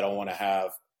because I don't want to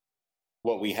have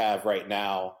what we have right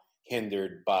now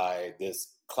hindered by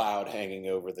this cloud hanging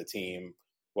over the team.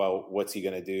 Well, what's he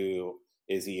going to do?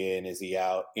 Is he in? Is he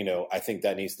out? I think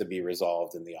that needs to be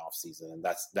resolved in the offseason. And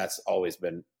that's always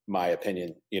been my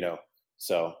opinion,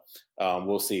 So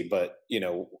we'll see. But,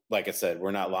 like I said,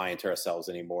 we're not lying to ourselves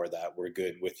anymore that we're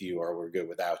good with you or we're good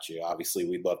without you. Obviously,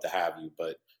 we'd love to have you. But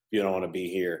if you don't want to be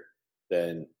here,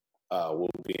 then we'll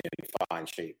be in fine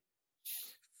shape.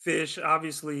 Fish,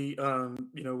 obviously,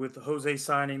 with Jose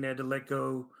signing, they had to let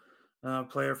go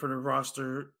player from the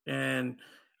roster, and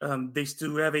they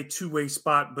still have a two-way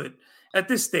spot. But at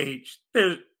this stage,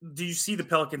 do you see the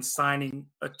Pelicans signing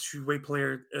a two-way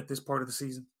player at this part of the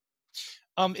season?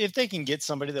 If they can get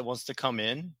somebody that wants to come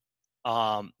in,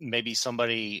 maybe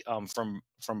somebody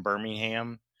from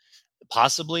Birmingham,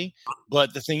 possibly.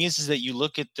 But the thing is that you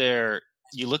look at their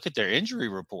injury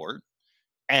report,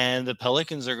 and the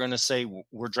Pelicans are going to say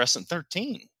we're dressing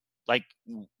 13. Like,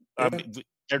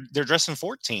 they're dressing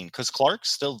 14 because Clark's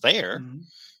still there.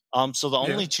 Mm-hmm. So the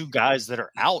only two guys that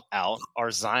are out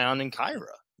are Zion and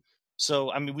Kyra.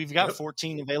 So I mean, we've got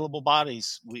 14 available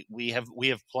bodies. We have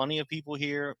plenty of people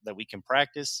here that we can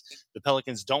practice. The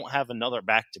Pelicans don't have another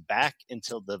back-to-back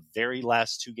until the very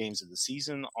last 2 games of the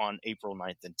season on April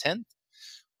 9th and 10th.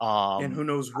 And who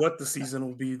knows what the season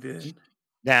will be then.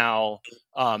 Now,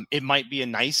 it might be a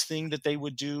nice thing that they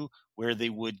would do where they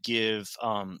would give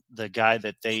the guy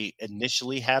that they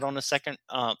initially had on a second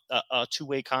a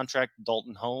 2-way contract,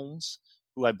 Dalton Holmes,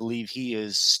 who I believe he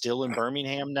is still in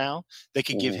Birmingham now. They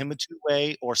could give him a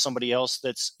 2-way, or somebody else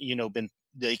that's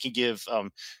they could give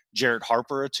Jared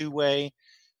Harper a 2-way,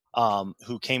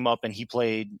 who came up and he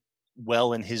played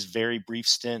well in his very brief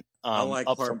stint I like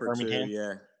up Harper from Birmingham.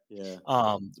 too.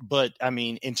 Yeah. But I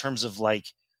mean, in terms of like,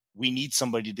 we need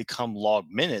somebody to come log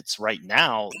minutes right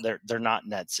now. They're not in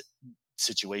that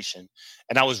situation.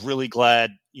 And I was really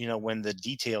glad, when the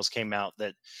details came out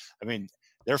that, I mean,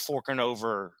 they're forking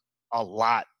over a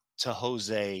lot to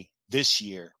Jose this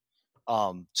year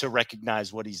to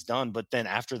recognize what he's done. But then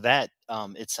after that,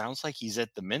 it sounds like he's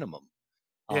at the minimum.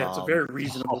 Yeah, it's a very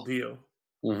reasonable deal.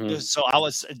 Mm-hmm. So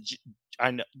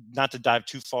I not to dive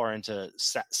too far into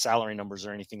salary numbers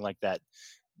or anything like that.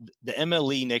 The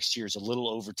MLE next year is a little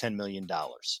over $10 million.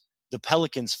 The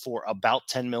Pelicans, for about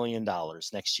 $10 million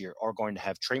next year, are going to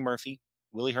have Trey Murphy,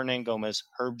 Willie Hernangomez,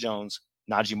 Herb Jones,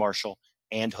 Najee Marshall,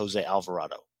 and Jose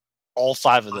Alvarado. All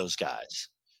 5 of those guys.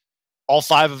 All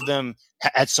 5 of them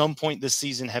at some point this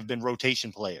season have been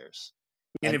rotation players.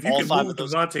 And if you can move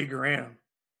Devontae Graham.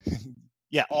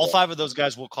 Yeah, all 5 of those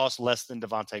guys will cost less than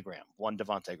Devontae Graham. One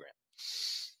Devontae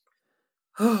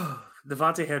Graham.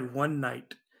 Devontae had one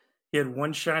night. He had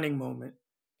one shining moment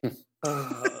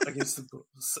against the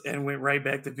Bulls and went right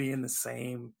back to being the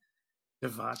same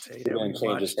Devontae.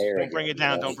 Don't bring it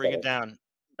down. Don't bring it down.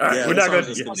 All right, we're not going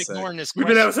to ignoring this. We've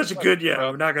been having such a good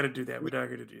We're not going to do that. We're not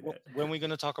going to do that. When are we going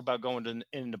to talk about going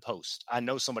into post? I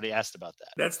know somebody asked about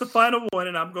that. That's the final one,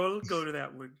 and I'm going to go to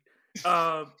that one.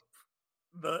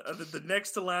 The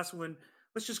next to last one.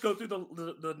 Let's just go through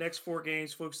the next 4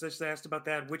 games, folks. That's asked about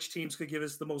that. Which teams could give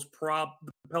us the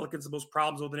Pelicans the most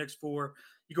problems over the next 4?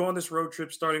 You go on this road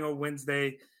trip starting on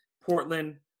Wednesday.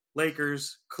 Portland,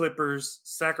 Lakers, Clippers,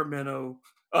 Sacramento.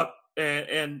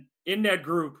 And in that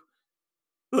group,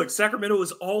 look, Sacramento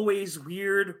is always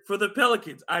weird for the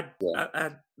Pelicans.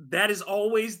 That is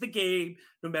always the game,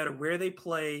 no matter where they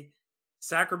play.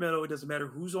 Sacramento, it doesn't matter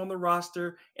who's on the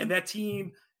roster. And that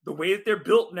team, the way that they're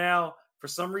built now, for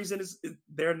some reason,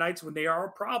 there are nights when they are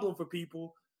a problem for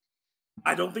people.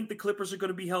 I don't think the Clippers are going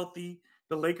to be healthy.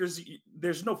 The Lakers,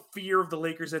 there's no fear of the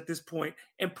Lakers at this point.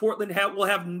 And Portland will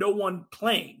have no one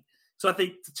playing. So I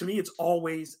think, to me, it's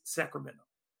always Sacramento.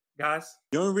 Guys?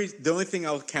 The only thing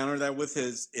I'll counter that with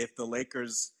is if the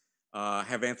Lakers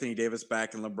have Anthony Davis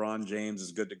back and LeBron James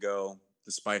is good to go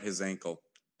despite his ankle.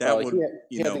 He had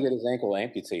to get his ankle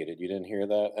amputated. You didn't hear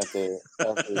that at the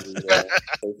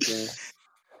first game?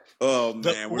 Oh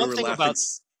man, we were laughing.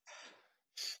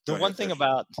 The one thing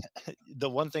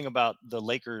about the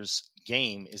Lakers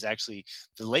game is actually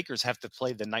the Lakers have to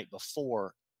play the night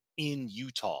before in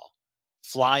Utah,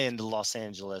 fly into Los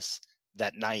Angeles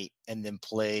that night, and then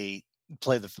play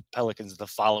the Pelicans the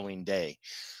following day.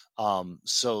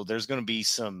 So there's going to be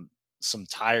some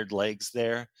tired legs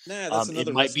there. Nah, that's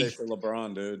another rest day for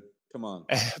LeBron, dude. Come on.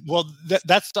 Well,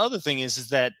 that's the other thing is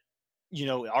that,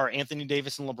 are Anthony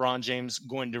Davis and LeBron James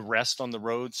going to rest on the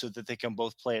road so that they can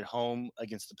both play at home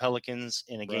against the Pelicans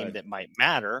in a game that might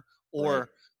matter? Or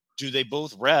do they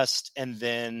both rest and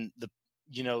then the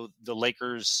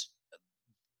Lakers,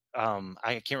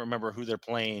 I can't remember who they're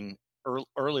playing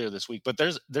earlier this week, but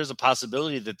there's a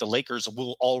possibility that the Lakers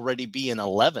will already be in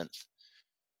 11th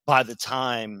by the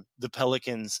time the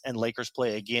Pelicans and Lakers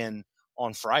play again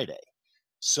on Friday.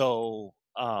 So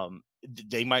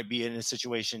they might be in a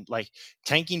situation like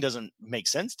tanking doesn't make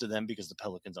sense to them because the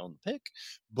Pelicans own the pick,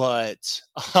 but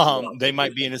they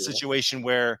might be in a situation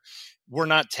where we're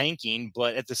not tanking,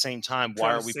 but at the same time,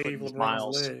 why are we putting these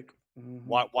miles?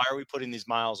 Why are we putting these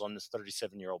miles on this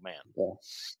 37-year-old man? Yeah.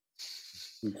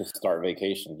 Just start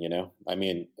vacation, I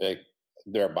mean,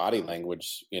 their body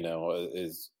language,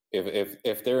 is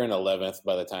if they're in 11th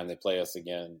by the time they play us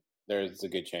again, there's a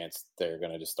good chance they're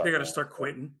going to just start. They're going to start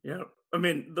quitting. Yeah. I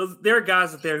mean, there are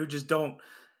guys out there who just don't.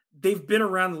 They've been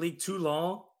around the league too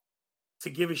long to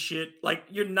give a shit. Like,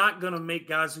 you're not going to make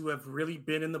guys who have really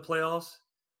been in the playoffs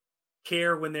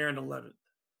care when they're in 11th.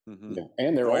 Mm-hmm. Yeah.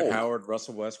 And they're Dwight old. Howard,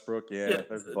 Russell Westbrook. Yeah.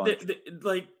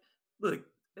 Like, look,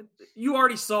 you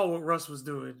already saw what Russ was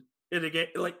doing in a game.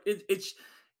 Like, it's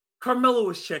Carmelo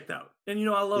is checked out. And,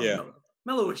 I love Yeah. Melo.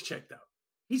 Melo is checked out.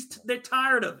 They're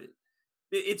tired of it.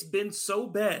 It's been so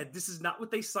bad. This is not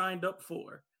what they signed up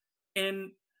for.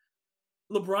 And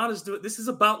LeBron is doing – this is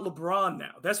about LeBron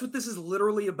now. That's what this is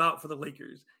literally about for the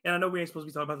Lakers. And I know we ain't supposed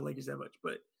to be talking about the Lakers that much,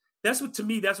 but that's what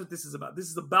this is about. This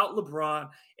is about LeBron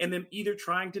and them either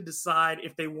trying to decide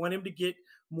if they want him to get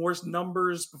more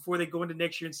numbers before they go into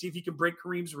next year and see if he can break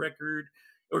Kareem's record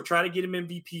or try to get him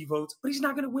MVP votes. But he's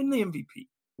not going to win the MVP.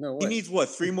 No He way. needs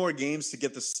 3 more games to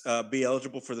get this be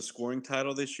eligible for the scoring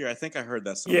title this year. I think I heard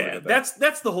that Yeah, somewhere.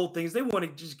 that's the whole thing. Is they want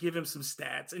to just give him some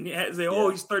stats and say,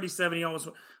 he's 37, he almost.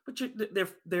 But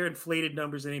they're inflated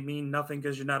numbers and they mean nothing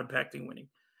because you're not impacting winning.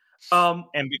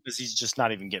 And because he's just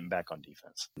not even getting back on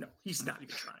defense. No, he's not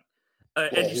even trying.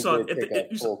 And you saw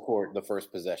full court the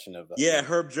first possession of. Yeah,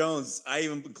 Herb Jones. I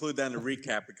even include that in the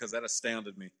recap because that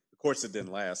astounded me. Of course, it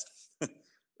didn't last.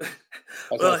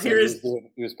 Well, he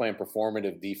was playing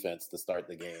performative defense to start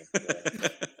the game.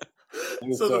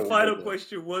 So the final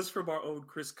question was from our own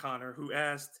Chris Connor, who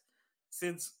asked,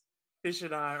 since Fish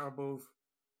and I are both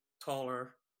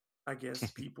taller, I guess,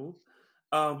 people,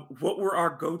 what were our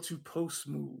go-to post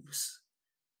moves?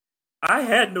 I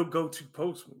had no go-to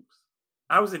post moves.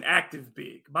 I was an active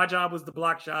big. My job was to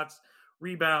block shots,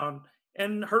 rebound,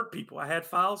 and hurt people. I had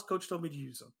fouls. Coach told me to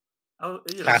use them.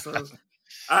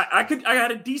 I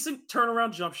had a decent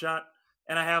turnaround jump shot,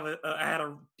 and I had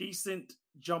a decent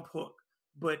jump hook,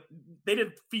 but they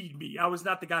didn't feed me. I was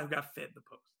not the guy who got fed the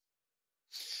post.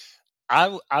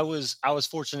 I was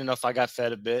fortunate enough. I got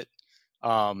fed a bit,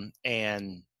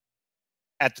 and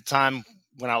at the time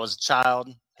when I was a child,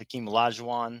 Hakeem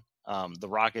Olajuwon, the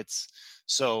Rockets.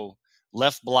 So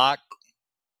left block,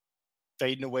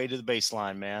 fading away to the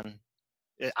baseline, man.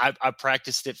 I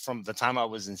practiced it from the time I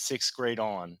was in 6th grade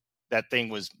on. That thing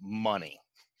was money.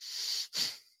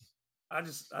 I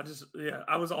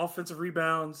was offensive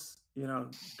rebounds.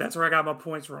 That's where I got my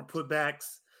points, were on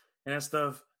putbacks and that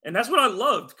stuff. And that's what I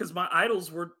loved because my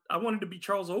idols I wanted to be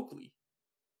Charles Oakley.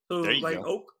 So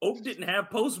Oak didn't have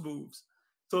post moves.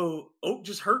 So Oak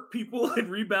just hurt people and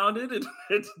rebounded and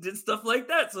did stuff like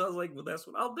that. So I was like, well, that's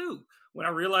what I'll do. When I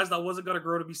realized I wasn't going to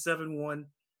grow to be 7'1",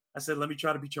 I said, let me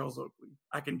try to be Charles Oakley.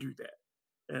 I can do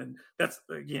that. And that's,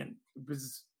 again,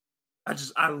 because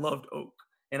I loved Oak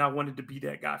and I wanted to be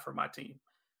that guy for my team.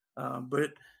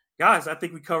 But guys, I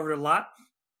think we covered a lot.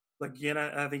 Again,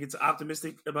 I think it's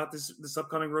optimistic about this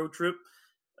upcoming road trip.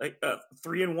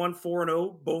 3-1,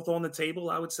 4-0, both on the table,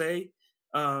 I would say.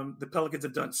 The Pelicans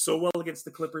have done so well against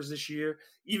the Clippers this year.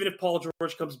 Even if Paul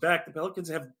George comes back, the Pelicans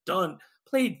have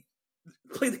played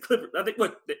the Clippers. I think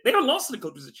they haven't lost to the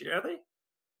Clippers this year, have they?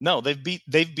 No, they've beat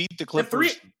the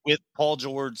Clippers with Paul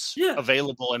George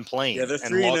available and playing. Yeah, they're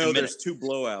 3-0. There's 2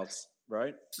 blowouts,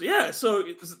 right? So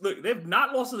look, they've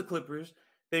not lost to the Clippers.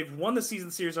 They've won the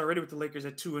season series already with the Lakers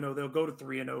at 2-0. They'll go to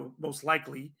 3-0 most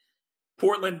likely.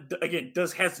 Portland again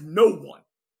has no one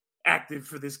active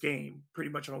for this game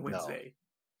pretty much on Wednesday.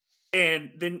 No.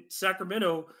 And then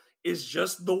Sacramento is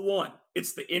just the one.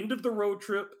 It's the end of the road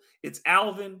trip. It's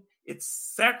Alvin. It's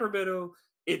Sacramento.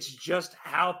 It's just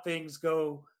how things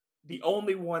go. The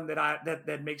only one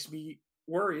that makes me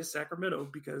worry is Sacramento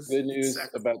because good news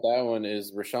about that one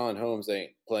is Rashawn Holmes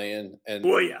ain't playing. And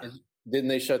didn't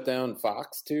they shut down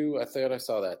Fox too? I thought I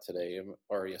saw that today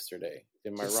or yesterday.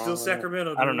 Am I wrong? Still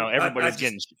Sacramento. I don't know. Everybody's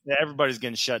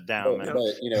getting shut down, man.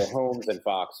 But Holmes and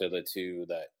Fox are the two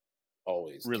that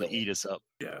always really eat us up.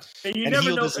 Yeah, and you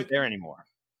never know isn't there anymore.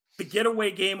 The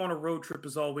getaway game on a road trip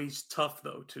is always tough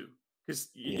though too, because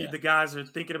the guys are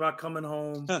thinking about coming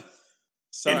home.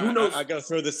 So and who knows? I got to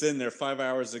throw this in there. 5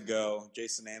 hours ago,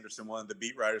 Jason Anderson, one of the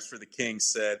beat writers for the Kings,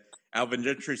 said Alvin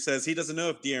Gentry says he doesn't know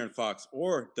if De'Aaron Fox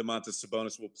or Domantas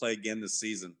Sabonis will play again this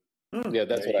season. Yeah,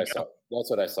 that's what I saw. That's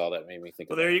what I saw. That made me think.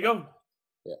 Well, there you go.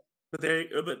 Yeah,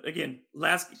 but again,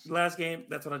 last game.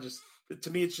 That's what I just. To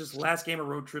me, it's just last game of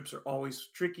road trips are always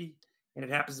tricky, and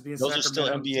it happens to be in Those Sacramento.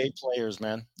 are still NBA players,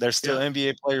 man. They're still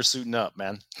NBA players suiting up,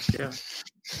 man. Yeah.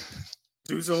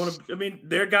 Dudes don't want to. I mean,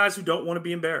 they're guys who don't want to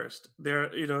be embarrassed. They're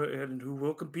and who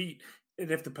will compete. And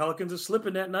if the Pelicans are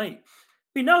slipping that night,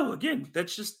 again,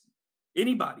 that's just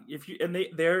anybody. If you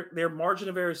their margin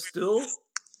of error is still,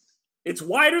 it's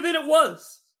wider than it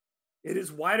was. It is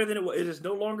wider than it was. It is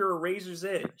no longer a razor's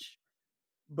edge,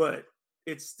 but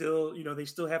it's still they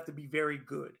still have to be very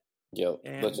good. Yeah,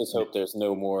 let's just hope there's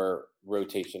no more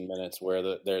rotation minutes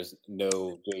where there's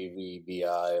no JV,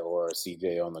 BI, or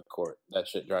CJ on the court. That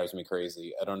shit drives me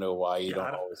crazy. I don't know why you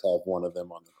don't always have one of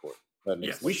them on the court.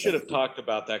 We should have talked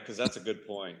about that because that's a good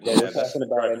point. Yeah, we're talking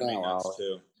about it now,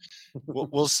 too.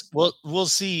 We'll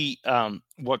see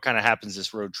what kind of happens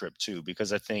this road trip too,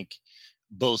 because I think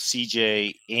both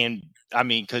CJ and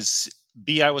because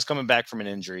BI was coming back from an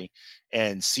injury,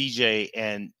 and CJ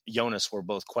and Jonas were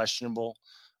both questionable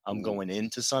going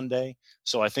into Sunday.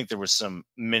 So I think there was some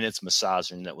minutes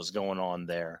massaging that was going on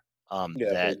there.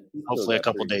 That hopefully a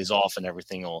couple of days off and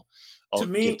everything will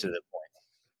get to the point.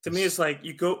 To me, it's like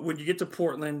when you get to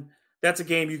Portland, that's a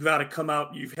game you've got to come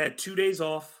out. You've had 2 days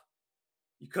off.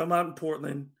 You come out in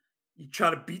Portland. You try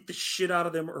to beat the shit out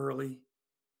of them early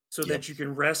so that you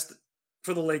can rest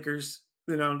for the Lakers.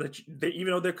 You know, even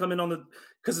though they're coming on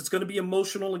because it's going to be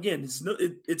emotional again.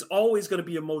 It's always going to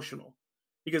be emotional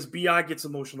because BI gets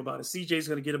emotional about it. CJ's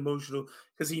going to get emotional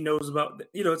because he knows about,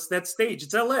 it's that stage.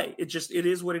 It's LA. It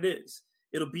is what it is.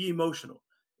 It'll be emotional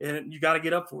and you got to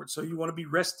get up for it. So you want to be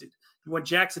rested. You want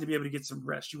Jackson to be able to get some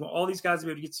rest. You want all these guys to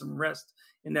be able to get some rest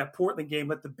in that Portland game.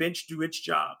 Let the bench do its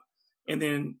job. And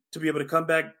then to be able to come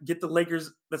back, get the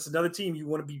Lakers. That's another team you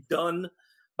want to be done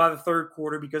by the third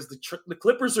quarter because the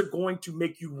Clippers are going to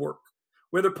make you work.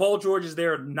 Whether Paul George is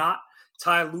there or not,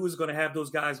 Ty Lue is going to have those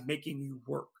guys making you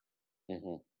work.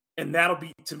 Mm-hmm. And that'll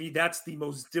be, to me, that's the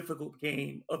most difficult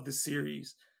game of the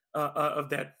series of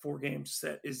that 4-game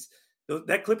set is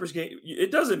that Clippers game.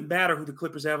 It doesn't matter who the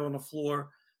Clippers have on the floor.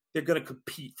 They're going to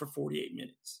compete for 48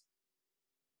 minutes.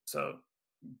 So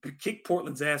kick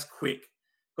Portland's ass quick.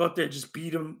 Go out there, just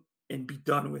beat them and be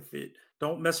done with it.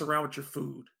 Don't mess around with your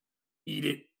food. Eat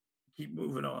it. Keep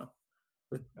moving on.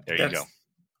 But there you go.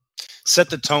 Set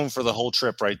the tone for the whole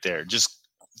trip right there. And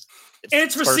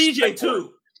it's for CJ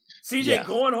too. CJ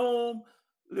going home.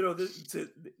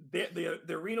 The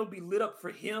arena will be lit up for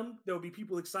him. There will be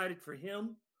people excited for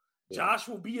him. Yeah. Josh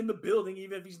will be in the building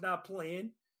even if he's not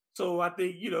playing. So I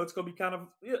think it's going to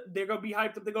be they're going to be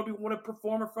hyped up. They're going to want to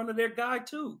perform in front of their guy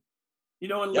too.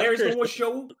 And Larry's going to want to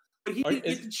show, but he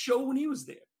didn't show when he was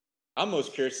there. I'm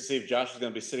most curious to see if Josh is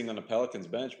going to be sitting on the Pelicans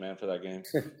bench, man, for that game.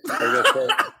 I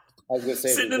was going to say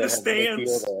sitting in the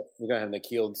stands. You're going to have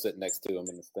Nikhil sit next to him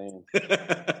in the stand.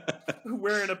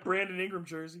 Wearing a Brandon Ingram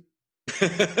jersey. I'm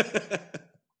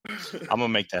going to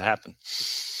make that happen.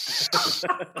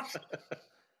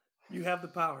 You have the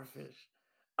power, Fish.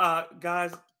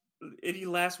 Guys, any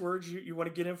last words you want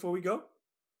to get in before we go?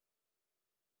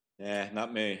 Yeah,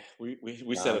 not me.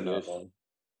 We said enough.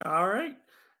 All right.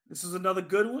 This is another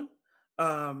good one.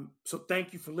 So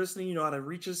thank you for listening. You know how to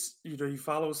reach us. You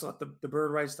follow us at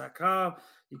thebirdrights.com.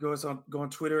 You go on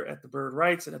Twitter at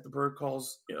thebirdrights and at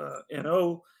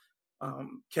thebirdcalls.no.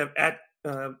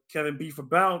 Kevin B for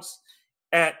Bounce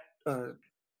at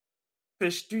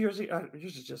Fish. Do yours?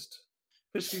 Yours is just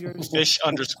Fish. Do yours? Fish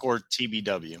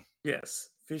 _TBW. Yes,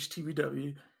 Fish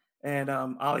TBW. And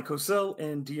Ali Cosell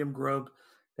and DM Grubb.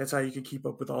 That's how you can keep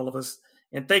up with all of us.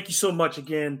 And thank you so much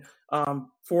again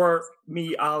for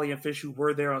me, Ali, and Fish, who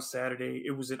were there on Saturday.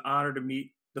 It was an honor to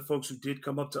meet the folks who did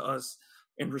come up to us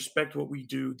and respect what we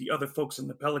do, the other folks in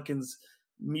the Pelicans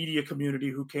media community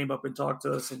who came up and talked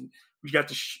to us, and we got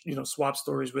to swap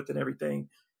stories with and everything.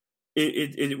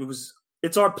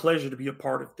 It's our pleasure to be a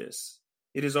part of this.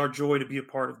 It is our joy to be a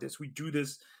part of this. We do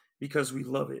this because we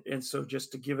love it. And so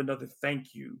just to give another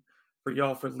thank you for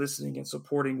y'all for listening and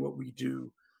supporting what we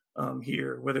do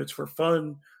here, whether it's for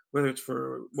fun, whether it's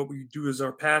for what we do as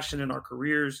our passion and our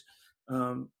careers.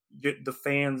 Get the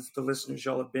fans, the listeners,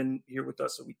 y'all have been here with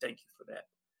us, and we thank you for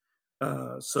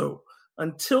that. So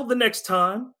until the next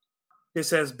time, this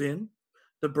has been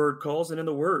The Bird Calls, and in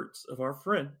the words of our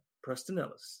friend Preston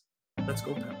Ellis, let's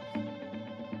go Pelicans.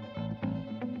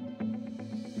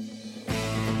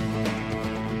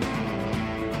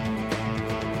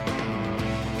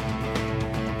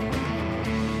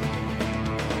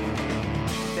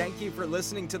 Thank you for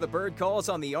listening to The Bird Calls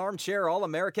on the Armchair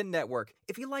All-American Network.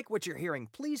 If you like what you're hearing,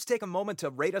 please take a moment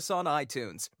to rate us on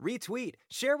iTunes, retweet,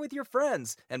 share with your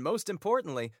friends, and most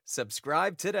importantly,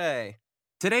 subscribe today.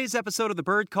 Today's episode of The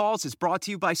Bird Calls is brought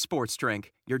to you by Sports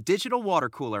Drink, your digital water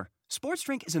cooler. Sports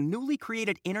Drink is a newly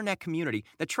created internet community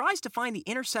that tries to find the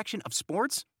intersection of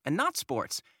sports and not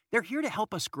sports. They're here to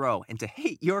help us grow and to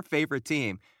hate your favorite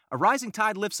team. A rising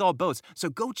tide lifts all boats, so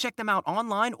go check them out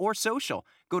online or social.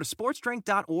 Go to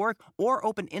sportsdrink.org or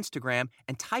open Instagram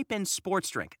and type in Sports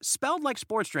Drink, spelled like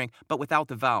sports drink, but without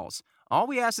the vowels. All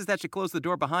we ask is that you close the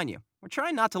door behind you. We're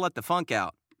trying not to let the funk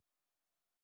out.